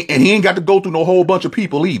 He ain't got to go through no whole bunch of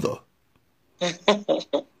people either.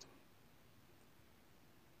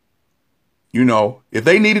 You know, if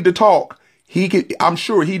they needed to talk, I'm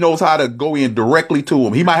sure he knows how to go in directly to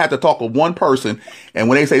him. He might have to talk to one person. And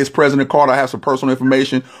when they say it's President Carter, I have some personal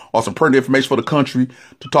information or some pertinent information for the country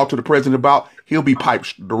to talk to the president about, he'll be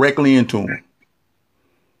piped directly into him.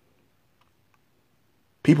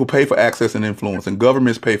 People pay for access and influence, and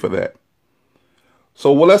governments pay for that.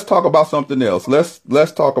 So, well, let's talk about something else.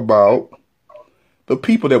 Let's talk about the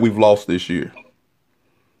people that we've lost this year.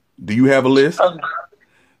 Do you have a list?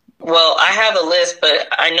 Well, I have a list, but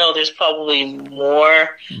I know there's probably more,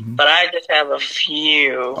 but I just have a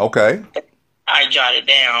few. Okay. I jotted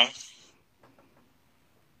down.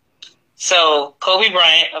 So, Kobe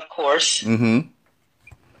Bryant, of course. Mm-hmm.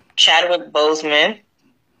 Chadwick Boseman.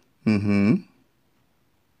 Mm-hmm.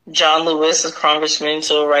 John Lewis, a congressman,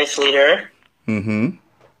 civil rights leader. Mm-hmm.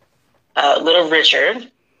 Little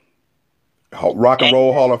Richard. Rock and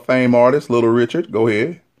Roll Hall of Fame artist, Little Richard. Go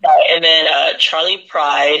ahead. And then Charlie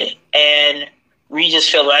Pride and Regis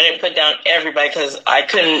Philbin. I didn't put down everybody because I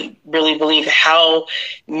couldn't really believe how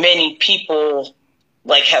many people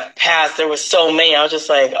like have passed. There was so many. I was just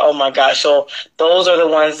like, oh my gosh. So those are the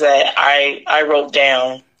ones that I wrote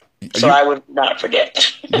down, so I would not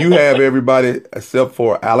forget. You have everybody except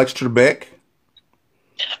for Alex Trebek.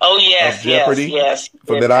 Oh yes, Jeopardy, yes.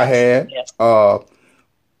 For that I had. Yes.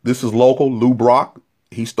 This is local. Lou Brock.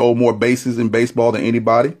 He stole more bases in baseball than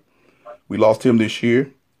anybody. We lost him this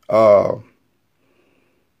year.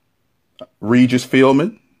 Regis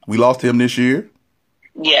Philbin. We lost him this year.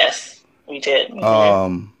 Yes, we did.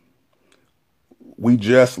 We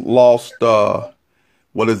just lost,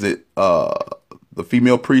 what is it? The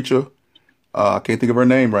female preacher. I can't think of her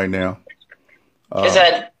name right now. Is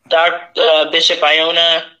that Bishop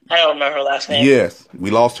Iona? I don't remember her last name. Yes,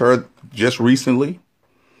 we lost her just recently.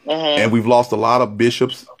 And we've lost a lot of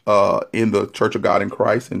bishops in the Church of God in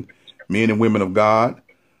Christ, and men and women of God.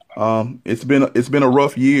 It's been a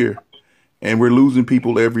rough year, and we're losing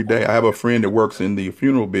people every day. I have a friend that works in the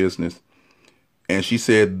funeral business, and she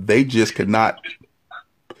said they cannot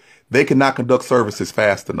conduct services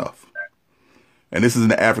fast enough. And this is in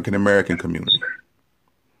the African American community,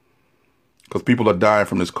 because people are dying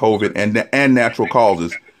from this COVID and natural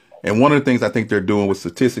causes. And one of the things I think they're doing with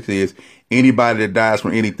statistics is anybody that dies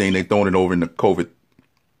from anything, they're throwing it over in the COVID.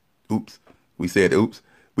 Oops. We said oops.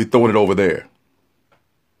 We're throwing it over there.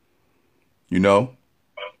 You know?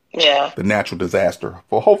 Yeah. The natural disaster.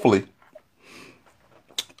 Well, hopefully,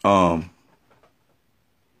 we'll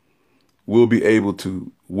be able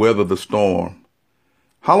to weather the storm.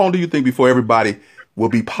 How long do you think before everybody will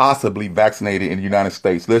be possibly vaccinated in the United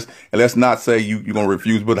States? Let's not say you're going to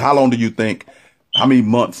refuse, but how long do you think? How many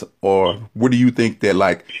months, or where do you think that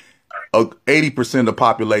like 80% of the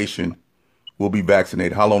population will be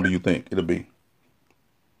vaccinated? How long do you think it'll be?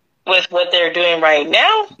 With what they're doing right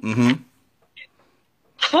now? Mm-hmm.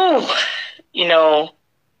 You know,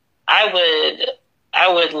 I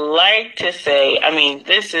would like to say, I mean,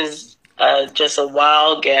 this is just a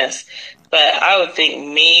wild guess, but I would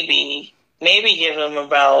think maybe give them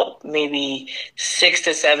about maybe 6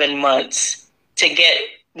 to 7 months to get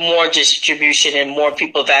more distribution and more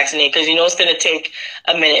people vaccinated, because it's going to take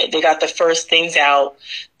a minute. They got the first things out,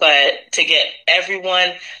 but to get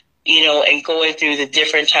everyone, and going through the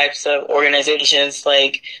different types of organizations,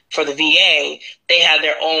 like for the VA, they have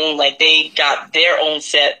their own, like they got their own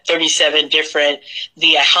set, 37 different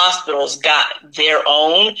VA hospitals got their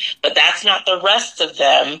own, but that's not the rest of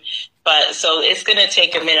them. But so it's going to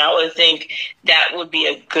take a minute. I would think that would be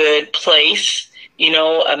a good place,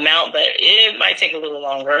 amount, but it might take a little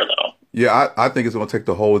longer though. Yeah, I think it's going to take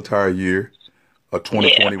the whole entire year of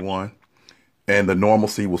 2021, and the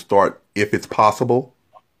normalcy will start, if it's possible.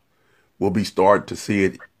 We'll be starting to see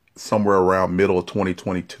it somewhere around middle of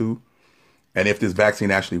 2022. And if this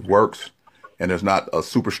vaccine actually works and there's not a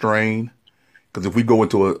super strain, because if we go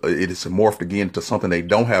into it is morphed again to something they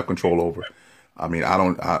don't have control over. I mean,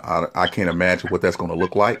 I can't imagine what that's going to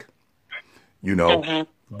look like,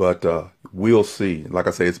 but we'll see. Like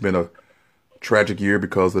I say, it's been a tragic year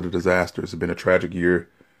because of the disasters. It's been a tragic year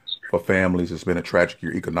for families. It's been a tragic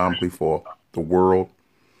year economically for the world.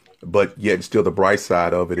 But yet still the bright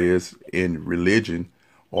side of it is in religion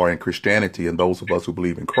or in Christianity, and those of us who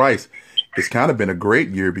believe in Christ, it's kind of been a great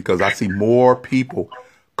year because I see more people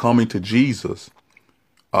coming to Jesus,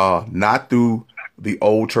 not through the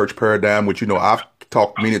old church paradigm, which, I've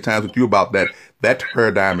talked many times with you about that. That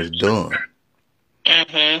paradigm is done.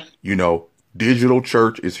 Digital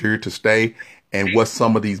church is here to stay. And what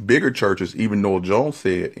some of these bigger churches, even Noel Jones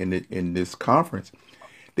said in this conference,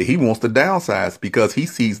 that he wants to downsize because he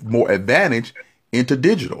sees more advantage into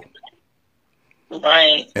digital.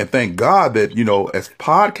 Right. And thank God that, as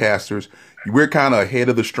podcasters, we're kind of ahead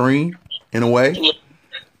of the stream in a way,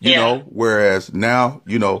 whereas now,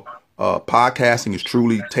 podcasting is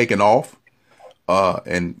truly taking off,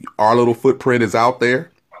 and our little footprint is out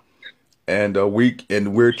there, and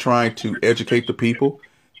we're trying to educate the people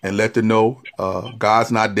and let them know,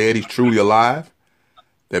 God's not dead. He's truly alive,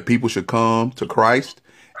 that people should come to Christ.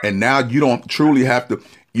 And now you don't truly have to,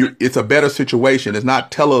 it's a better situation. It's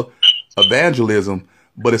not evangelism,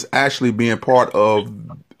 but it's actually being part of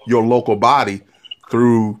your local body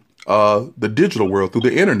through the digital world, through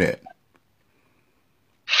the internet.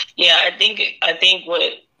 Yeah, I think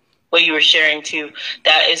what you were sharing too,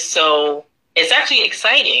 that is it's actually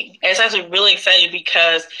exciting. It's actually really exciting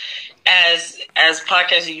because as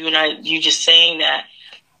podcasters, you just saying that,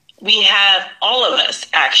 we have, all of us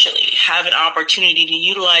actually have an opportunity to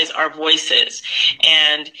utilize our voices,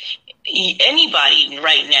 and anybody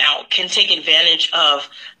right now can take advantage of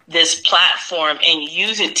this platform and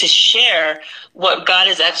use it to share what God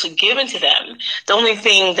has actually given to them. The only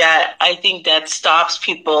thing that I think that stops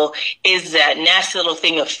people is that nasty little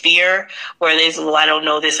thing of fear where they say, well, I don't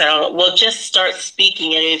know this, I don't know. Well, just start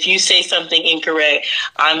speaking. And if you say something incorrect,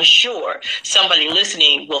 I'm sure somebody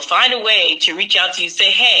listening will find a way to reach out to you and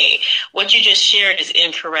say, hey, what you just shared is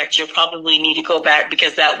incorrect. You probably need to go back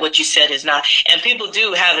because that what you said is not. And people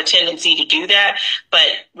do have a tendency to do that. But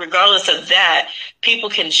regardless of that, people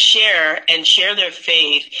can share their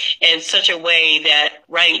faith in such a way that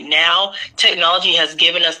right now technology has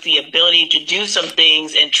given us the ability to do some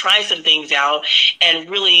things and try some things out and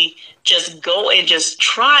really just go and just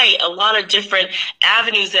try a lot of different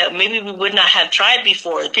avenues that maybe we would not have tried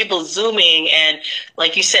before. People Zooming and,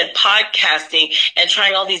 like you said, podcasting and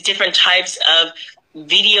trying all these different types of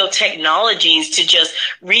video technologies to just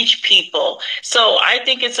reach people. So I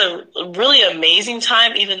think it's a really amazing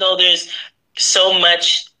time, even though there's so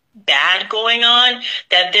much bad going on,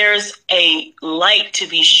 that there's a light to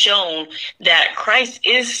be shown that Christ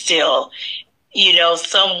is still,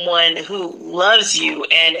 someone who loves you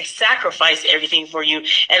and sacrificed everything for you,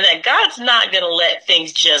 and that God's not going to let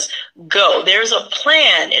things just go. There's a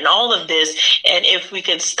plan in all of this. And if we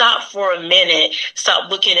could stop for a minute, stop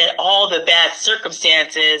looking at all the bad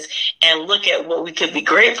circumstances and look at what we could be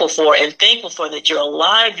grateful for and thankful for, that you're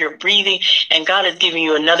alive, you're breathing, and God is giving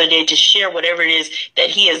you another day to share whatever it is that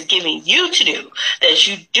he has given you to do, that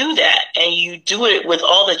you do that and you do it with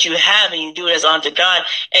all that you have and you do it as unto God,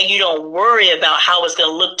 and you don't worry about how it's going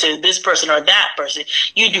to look to this person or that person.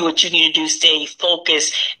 You do what you need to do, stay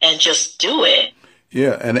focused, and just do it.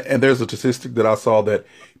 Yeah, and there's a statistic that I saw that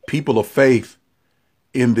people of faith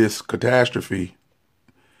in this catastrophe,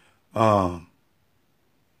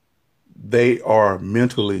 they are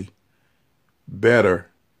mentally better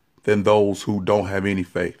than those who don't have any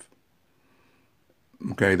faith.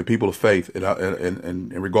 Okay, the people of faith,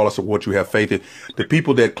 and regardless of what you have faith in, the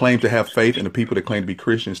people that claim to have faith and the people that claim to be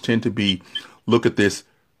Christians tend to look at this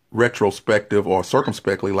retrospective or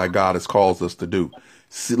circumspectly, like God has called us to do.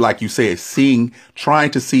 Like you said,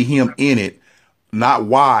 trying to see him in it, not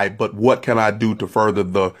why, but what can I do to further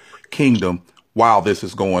the kingdom while this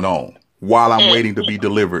is going on, while I'm waiting to be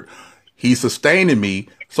delivered. He's sustaining me.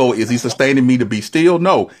 So is he sustaining me to be still?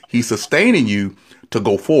 No, he's sustaining you to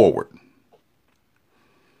go forward.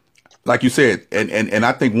 Like you said, and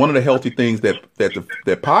I think one of the healthy things that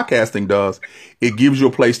podcasting does, it gives you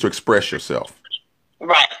a place to express yourself.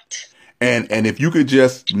 Right. And if you could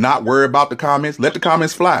just not worry about the comments, let the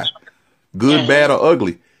comments fly, good, bad, or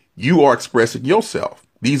ugly. You are expressing yourself.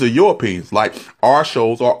 These are your opinions. Like our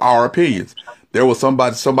shows are our opinions. There was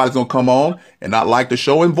somebody's gonna come on and not like the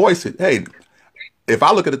show and voice it. Hey, if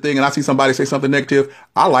I look at the thing and I see somebody say something negative,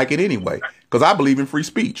 I like it anyway because I believe in free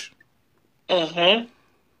speech. Mm-hmm.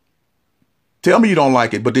 Tell me you don't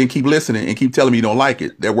like it, but then keep listening and keep telling me you don't like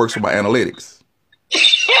it. That works for my analytics.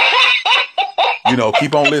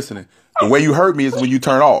 Keep on listening. The way you hurt me is when you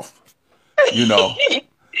turn off. But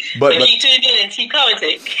you tune in and keep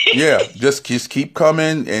commenting. Yeah, just keep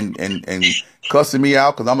coming and cussing me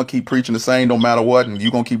out because I'm gonna keep preaching the same no matter what, and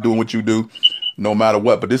you're gonna keep doing what you do no matter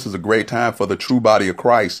what. But this is a great time for the true body of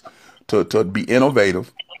Christ to be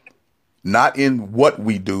innovative not in what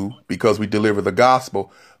we do because we deliver the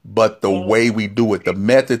gospel, but the way we do it, the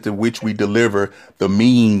method in which we deliver the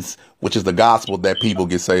means, which is the gospel, that people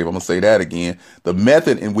get saved. I'm going to say that again. The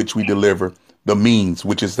method in which we deliver the means,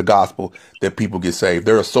 which is the gospel, that people get saved.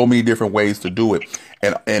 There are so many different ways to do it.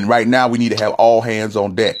 And right now we need to have all hands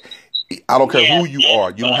on deck. I don't care who you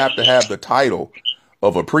are. You don't have to have the title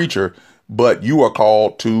of a preacher, but you are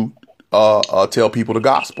called to tell people the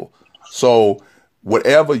gospel. So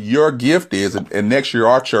whatever your gift is, and next year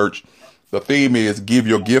our church, the theme is give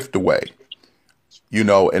your gift away. And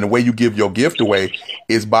the way you give your gift away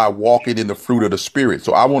is by walking in the fruit of the Spirit.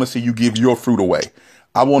 So I want to see you give your fruit away.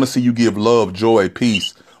 I want to see you give love, joy,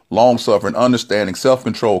 peace, long suffering, understanding,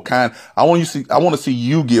 self-control, kind. I want to see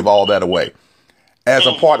you give all that away as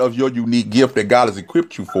a part of your unique gift that God has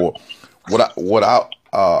equipped you for.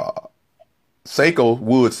 Seiko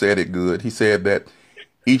Wood said it good. He said that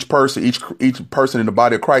each person in the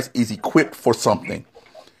body of Christ is equipped for something.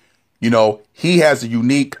 He has a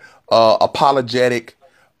unique apologetic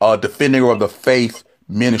defender of the faith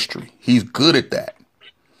ministry. He's good at that.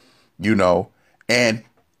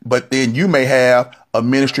 But then you may have a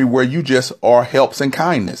ministry where you just are helps and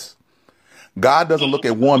kindness. God doesn't look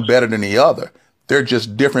at one better than the other. They're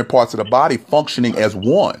just different parts of the body functioning as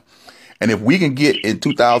one. And if we can get in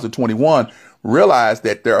 2021, realize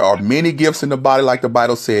that there are many gifts in the body, like the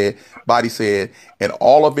body said, and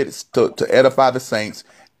all of it is to edify the saints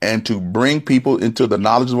and to bring people into the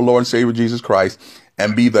knowledge of the Lord and Savior Jesus Christ,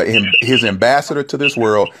 and be his ambassador to this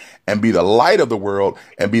world, and be the light of the world,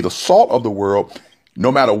 and be the salt of the world.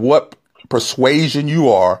 No matter what persuasion you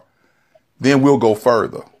are, then we'll go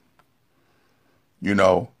further.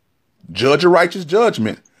 Judge a righteous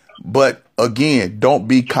judgment, but again, don't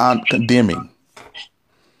be condemning.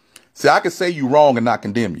 See, I can say you wrong and not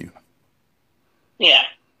condemn you. Yeah.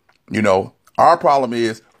 Our problem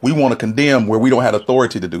is we want to condemn where we don't have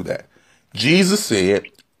authority to do that. Jesus said,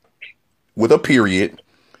 with a period,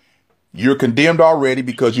 you're condemned already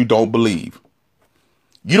because you don't believe.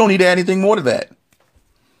 You don't need to add anything more to that.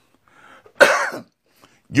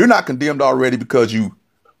 You're not condemned already because you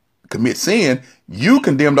commit sin. You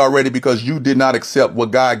condemned already because you did not accept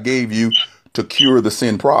what God gave you to cure the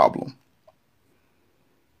sin problem.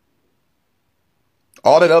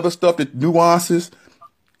 All that other stuff, the nuances,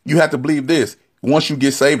 you have to believe this. Once you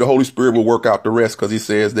get saved, the Holy Spirit will work out the rest, because he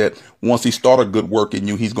says that once he started a good work in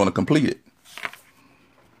you, he's going to complete it.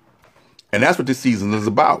 And that's what this season is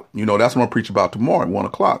about. That's what I'm going to preach about tomorrow at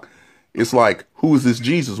 1:00. It's like, who is this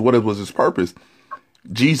Jesus? What was his purpose?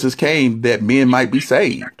 Jesus came that men might be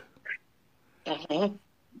saved. Mm-hmm.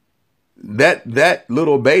 That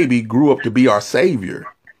little baby grew up to be our Savior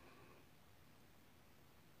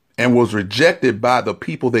and was rejected by the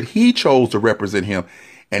people that he chose to represent him.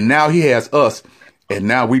 And now he has us, and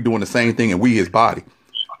now we're doing the same thing, and we his body.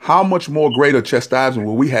 How much more greater chastisement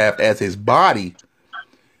will we have as his body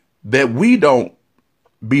that we don't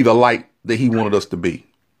be the light that he wanted us to be?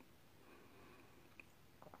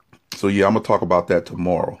 So yeah, I'm going to talk about that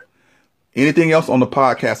tomorrow. Anything else on the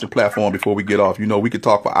podcasting platform before we get off? We could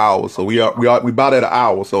talk for hours. So we about at an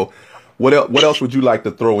hour. So what else would you like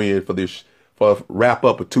to throw in for wrap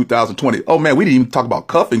up of 2020? Oh man, we didn't even talk about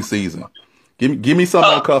cuffing season. Give me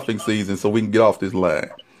something on cuffing season so we can get off this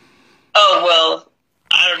line. Oh, well,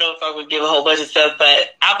 I don't know if I would give a whole bunch of stuff,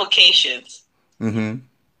 but applications. Mm-hmm. And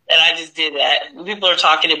I just did that. People are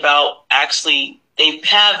talking about they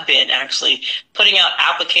have been putting out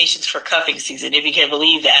applications for cuffing season, if you can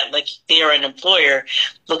believe that. Like, they are an employer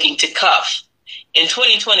looking to cuff. In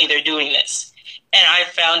 2020, they're doing this. And I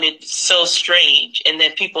found it so strange. And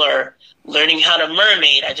then people are learning how to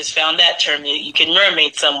mermaid. I just found that term. You can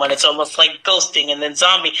mermaid someone. It's almost like ghosting, and then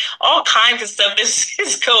zombie. All kinds of stuff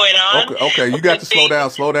is going on. Okay. You got to slow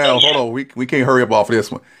down. Hold on. We can't hurry up off of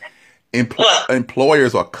this one.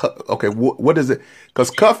 Employers are okay. What is it?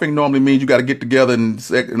 Because cuffing normally means you got to get together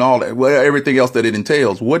and all that. Well, everything else that it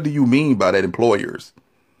entails. What do you mean by that, employers?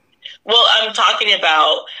 Well, I'm talking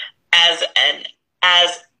about as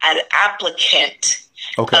an applicant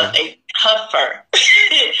of a cuffer,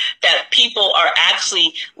 that people are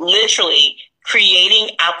actually literally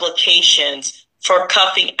creating applications for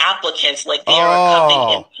cuffing applicants, like they are a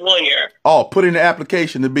cuffing employer. Oh, put in the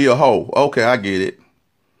application to be a hoe. Okay, I get it.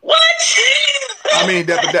 What?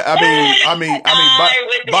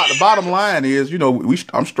 The bottom line is,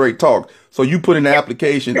 I'm straight talk. So you put in the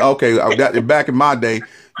application. Okay, back in my day,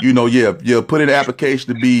 put in the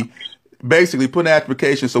application to be. Basically, put an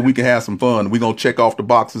application so we can have some fun. We're going to check off the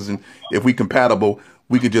boxes, and if we compatible,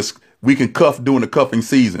 we can cuff during the cuffing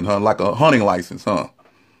season, like a hunting license, huh?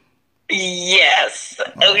 Yes.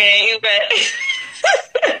 Okay.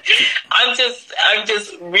 I'm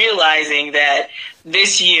just realizing that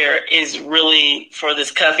this year is really, for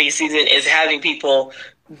this cuffing season, is having people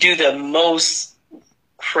do the most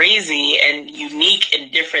crazy and unique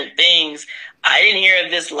and different things. I didn't hear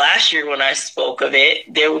of this last year when I spoke of it.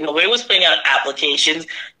 Nobody was putting out applications.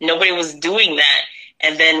 Nobody was doing that.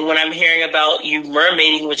 And then when I'm hearing about you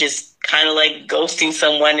mermaiding, which is kind of like ghosting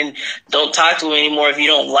someone and don't talk to them anymore if you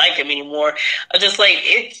don't like them anymore, I'm just like,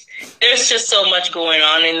 there's just so much going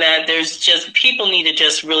on in that. There's just, people need to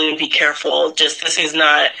just really be careful. Just, this is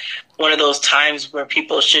not one of those times where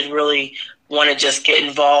people should really want to just get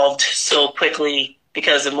involved so quickly,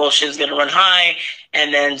 because emotions going to run high,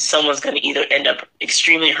 and then someone's going to either end up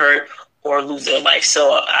extremely hurt or lose their life.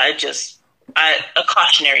 So a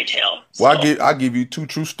cautionary tale. Well, so. I'll give you two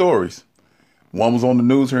true stories. One was on the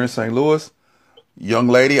news here in St. Louis. Young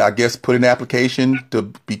lady, I guess, put in an application to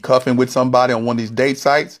be cuffing with somebody on one of these date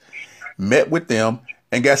sites, met with them,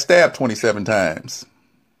 and got stabbed 27 times.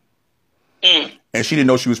 And she didn't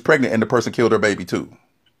know she was pregnant, and the person killed her baby too.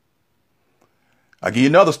 I'll give you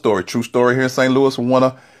another story, true story here in St. Louis, from one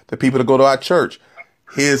of the people that go to our church.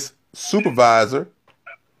 His supervisor,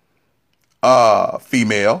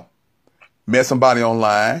 female, met somebody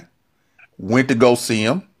online, went to go see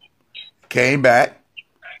him, came back,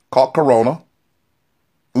 caught corona,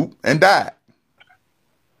 and died.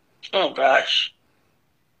 Oh, gosh.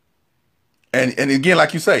 And again,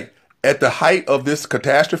 like you say, at the height of this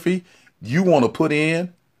catastrophe, you want to put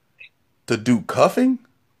in to do cuffing?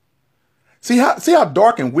 See how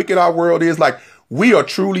dark and wicked our world is? Like, we are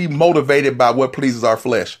truly motivated by what pleases our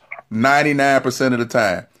flesh 99% of the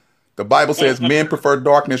time. The Bible says men prefer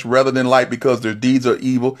darkness rather than light because their deeds are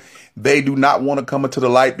evil. They do not want to come into the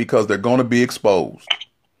light because they're going to be exposed.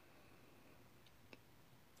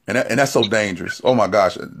 And that's so dangerous. Oh, my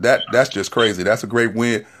gosh. That's just crazy. That's a great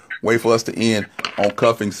way for us to end on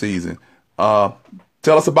cuffing season. Tell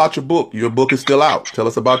us about your book. Your book is still out. Tell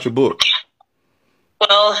us about your book.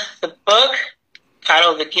 Well, the book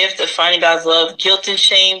titled The Gift of Finding God's Love, Guilt and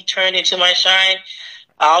Shame Turned into My Shine,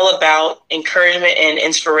 all about encouragement and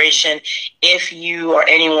inspiration if you or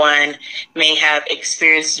anyone may have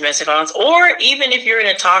experienced domestic violence, or even if you're in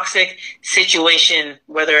a toxic situation,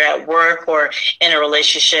 whether at work or in a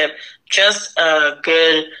relationship. Just a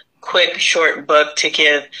good, quick, short book to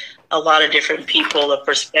give a lot of different people a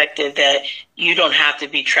perspective that you don't have to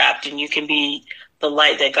be trapped, and you can be the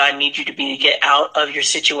light that God needs you to be to get out of your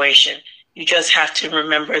situation. You just have to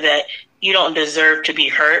remember that you don't deserve to be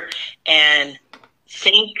hurt, and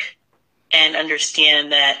think and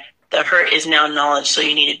understand that the hurt is now knowledge, so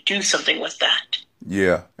you need to do something with that.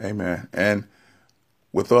 Yeah, amen. And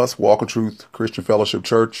with us, Walk of Truth Christian Fellowship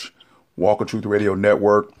Church, Walk of Truth Radio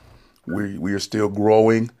Network, we are still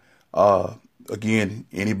growing. Again,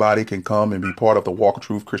 anybody can come and be part of the Walk of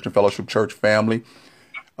Truth Christian Fellowship Church family.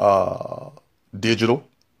 Digital.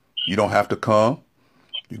 You don't have to come.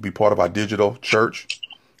 You can be part of our digital church.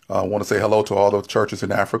 I want to say hello to all the churches in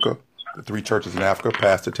Africa, the 3 churches in Africa,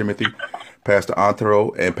 Pastor Timothy, Pastor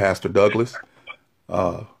Anthro, and Pastor Douglas.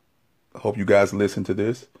 Hope you guys listen to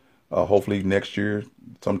this. Hopefully next year,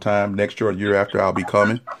 sometime next year or year after, I'll be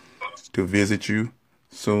coming to visit you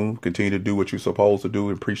soon. Continue to do what you're supposed to do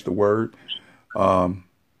and preach the word.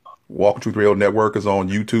 Walk of Truth Radio Network is on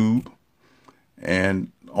YouTube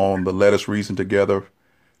and on the Let Us Reason Together,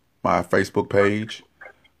 my Facebook page.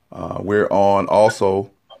 We're on also,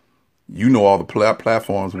 all the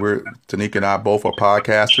platforms. Tanika and I both are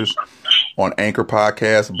podcasters on Anchor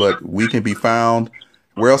Podcast, but we can be found.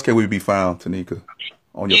 Where else can we be found, Tanika?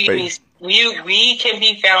 On your page? We can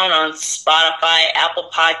be found on Spotify, Apple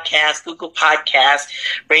Podcasts, Google Podcasts,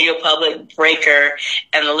 Radio Public, Breaker,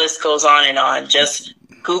 and the list goes on and on. Just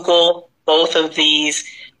Google both of these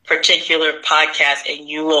particular podcasts and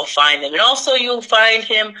you will find them. And also you'll find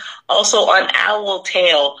him also on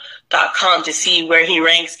owltail.com to see where he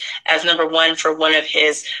ranks as number 1 for one of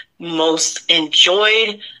his most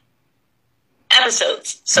enjoyed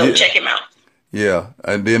episodes. So check him out. Yeah.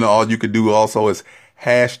 And then all you can do also is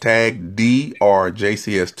hashtag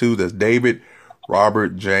DRJCS2. That's David,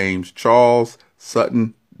 Robert, James, Charles,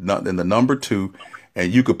 Sutton, and the number 2.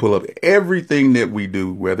 And you could pull up everything that we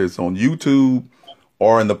do, whether it's on YouTube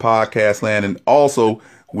or in the podcast land. And also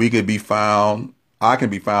I can be found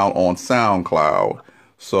on SoundCloud.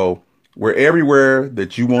 So we're everywhere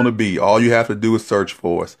that you want to be. All you have to do is search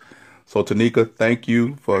for us. So Tanika, thank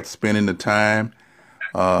you for spending the time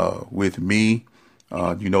with me.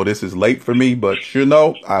 This is late for me, but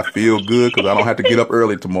I feel good because I don't have to get up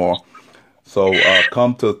early tomorrow. So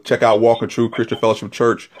come to check out Walk of Truth Christian Fellowship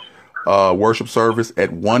Church worship service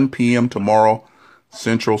at 1 p.m. tomorrow,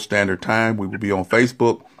 Central Standard Time. We will be on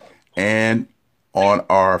Facebook and on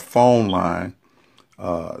our phone line.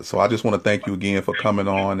 So I just want to thank you again for coming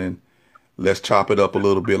on, and let's chop it up a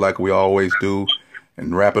little bit like we always do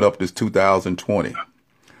and wrap it up this 2020.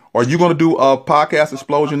 Are you going to do a podcast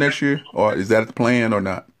explosion next year, or is that the plan or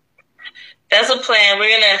not? That's a plan.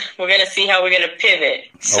 We're gonna see how we're gonna pivot.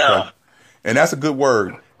 So, okay. And that's a good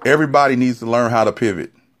word. Everybody needs to learn how to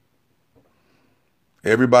pivot.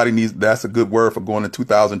 That's a good word for going to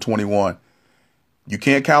 2021. You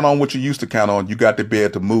can't count on what you used to count on. You got to be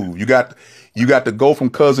able to move. You got to go from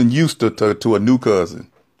cousin used to a new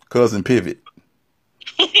cousin pivot.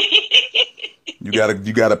 You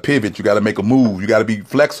gotta pivot. You gotta make a move. You gotta be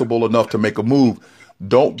flexible enough to make a move.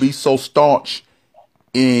 Don't be so staunch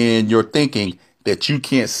in your thinking that you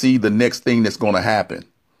can't see the next thing that's going to happen.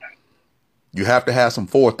 You have to have some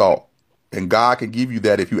forethought, and God can give you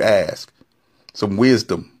that if you ask. Some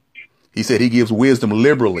wisdom. He said he gives wisdom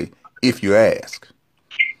liberally if you ask.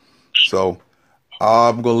 So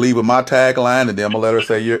I'm going to leave with my tagline, and then I'm going to let her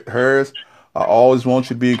say hers. I always want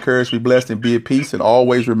you to be encouraged, be blessed, and be at peace. And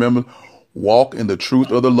always remember, walk in the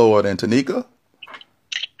truth of the Lord. And Tanika?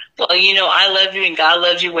 Well, I love you and God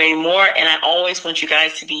loves you way more. And I always want you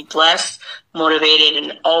guys to be blessed, motivated,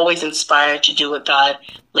 and always inspired to do what God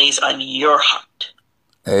lays on your heart.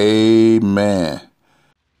 Amen.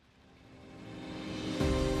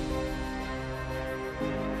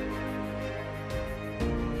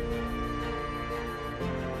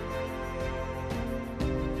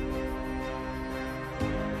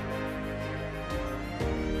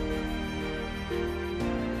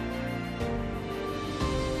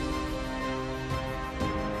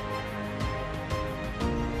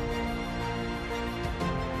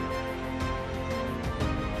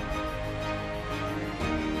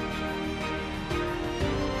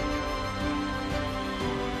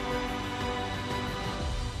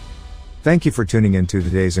 Thank you for tuning in to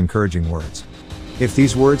today's encouraging words. If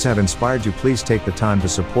these words have inspired you, please take the time to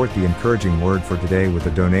support the encouraging word for today with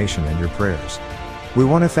a donation and your prayers. We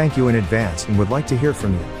want to thank you in advance and would like to hear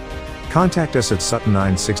from you. Contact us at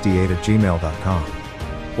sutton968@gmail.com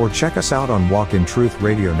or check us out on Walk in Truth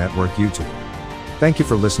Radio Network YouTube. Thank you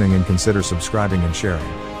for listening, and consider subscribing and sharing.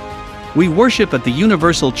 We worship at the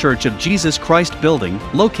Universal Church of Jesus Christ building,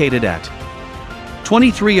 located at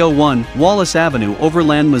 2301 Wallace Avenue,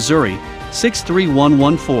 Overland, Missouri,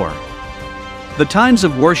 63114. The times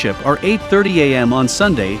of worship are 8:30 a.m. on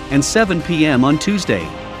Sunday and 7 p.m. on Tuesday.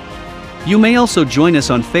 You may also join us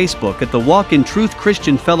on Facebook at the Walk in Truth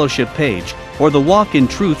Christian Fellowship page or the Walk in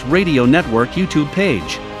Truth Radio Network YouTube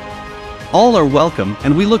page. All are welcome,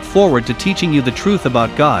 and we look forward to teaching you the truth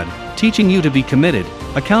about God, teaching you to be committed,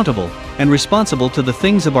 accountable, and responsible to the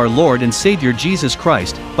things of our Lord and Savior Jesus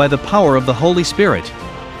Christ by the power of the Holy Spirit.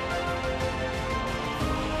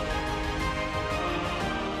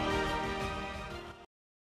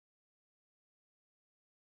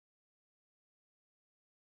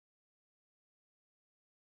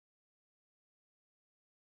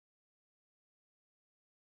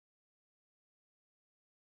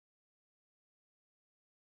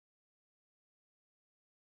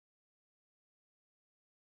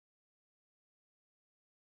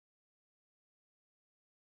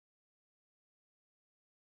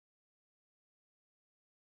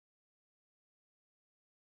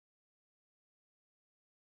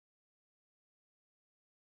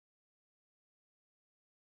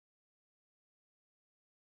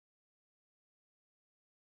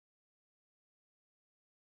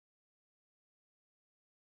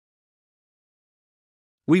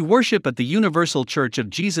 We worship at the Universal Church of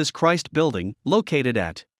Jesus Christ building, located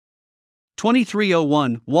at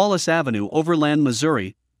 2301 Wallace Avenue, Overland,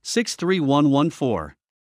 Missouri, 63114.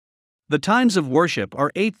 The times of worship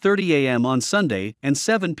are 8:30 a.m. on Sunday and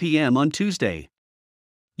 7 p.m. on Tuesday.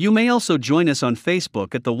 You may also join us on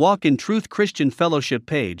Facebook at the Walk in Truth Christian Fellowship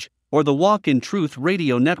page or the Walk in Truth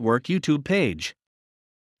Radio Network YouTube page.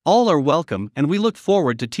 All are welcome, and we look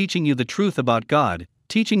forward to teaching you the truth about God,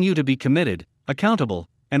 teaching you to be committed, accountable,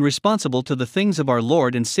 and responsible to the things of our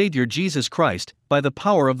Lord and Savior Jesus Christ by the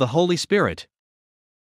power of the Holy Spirit.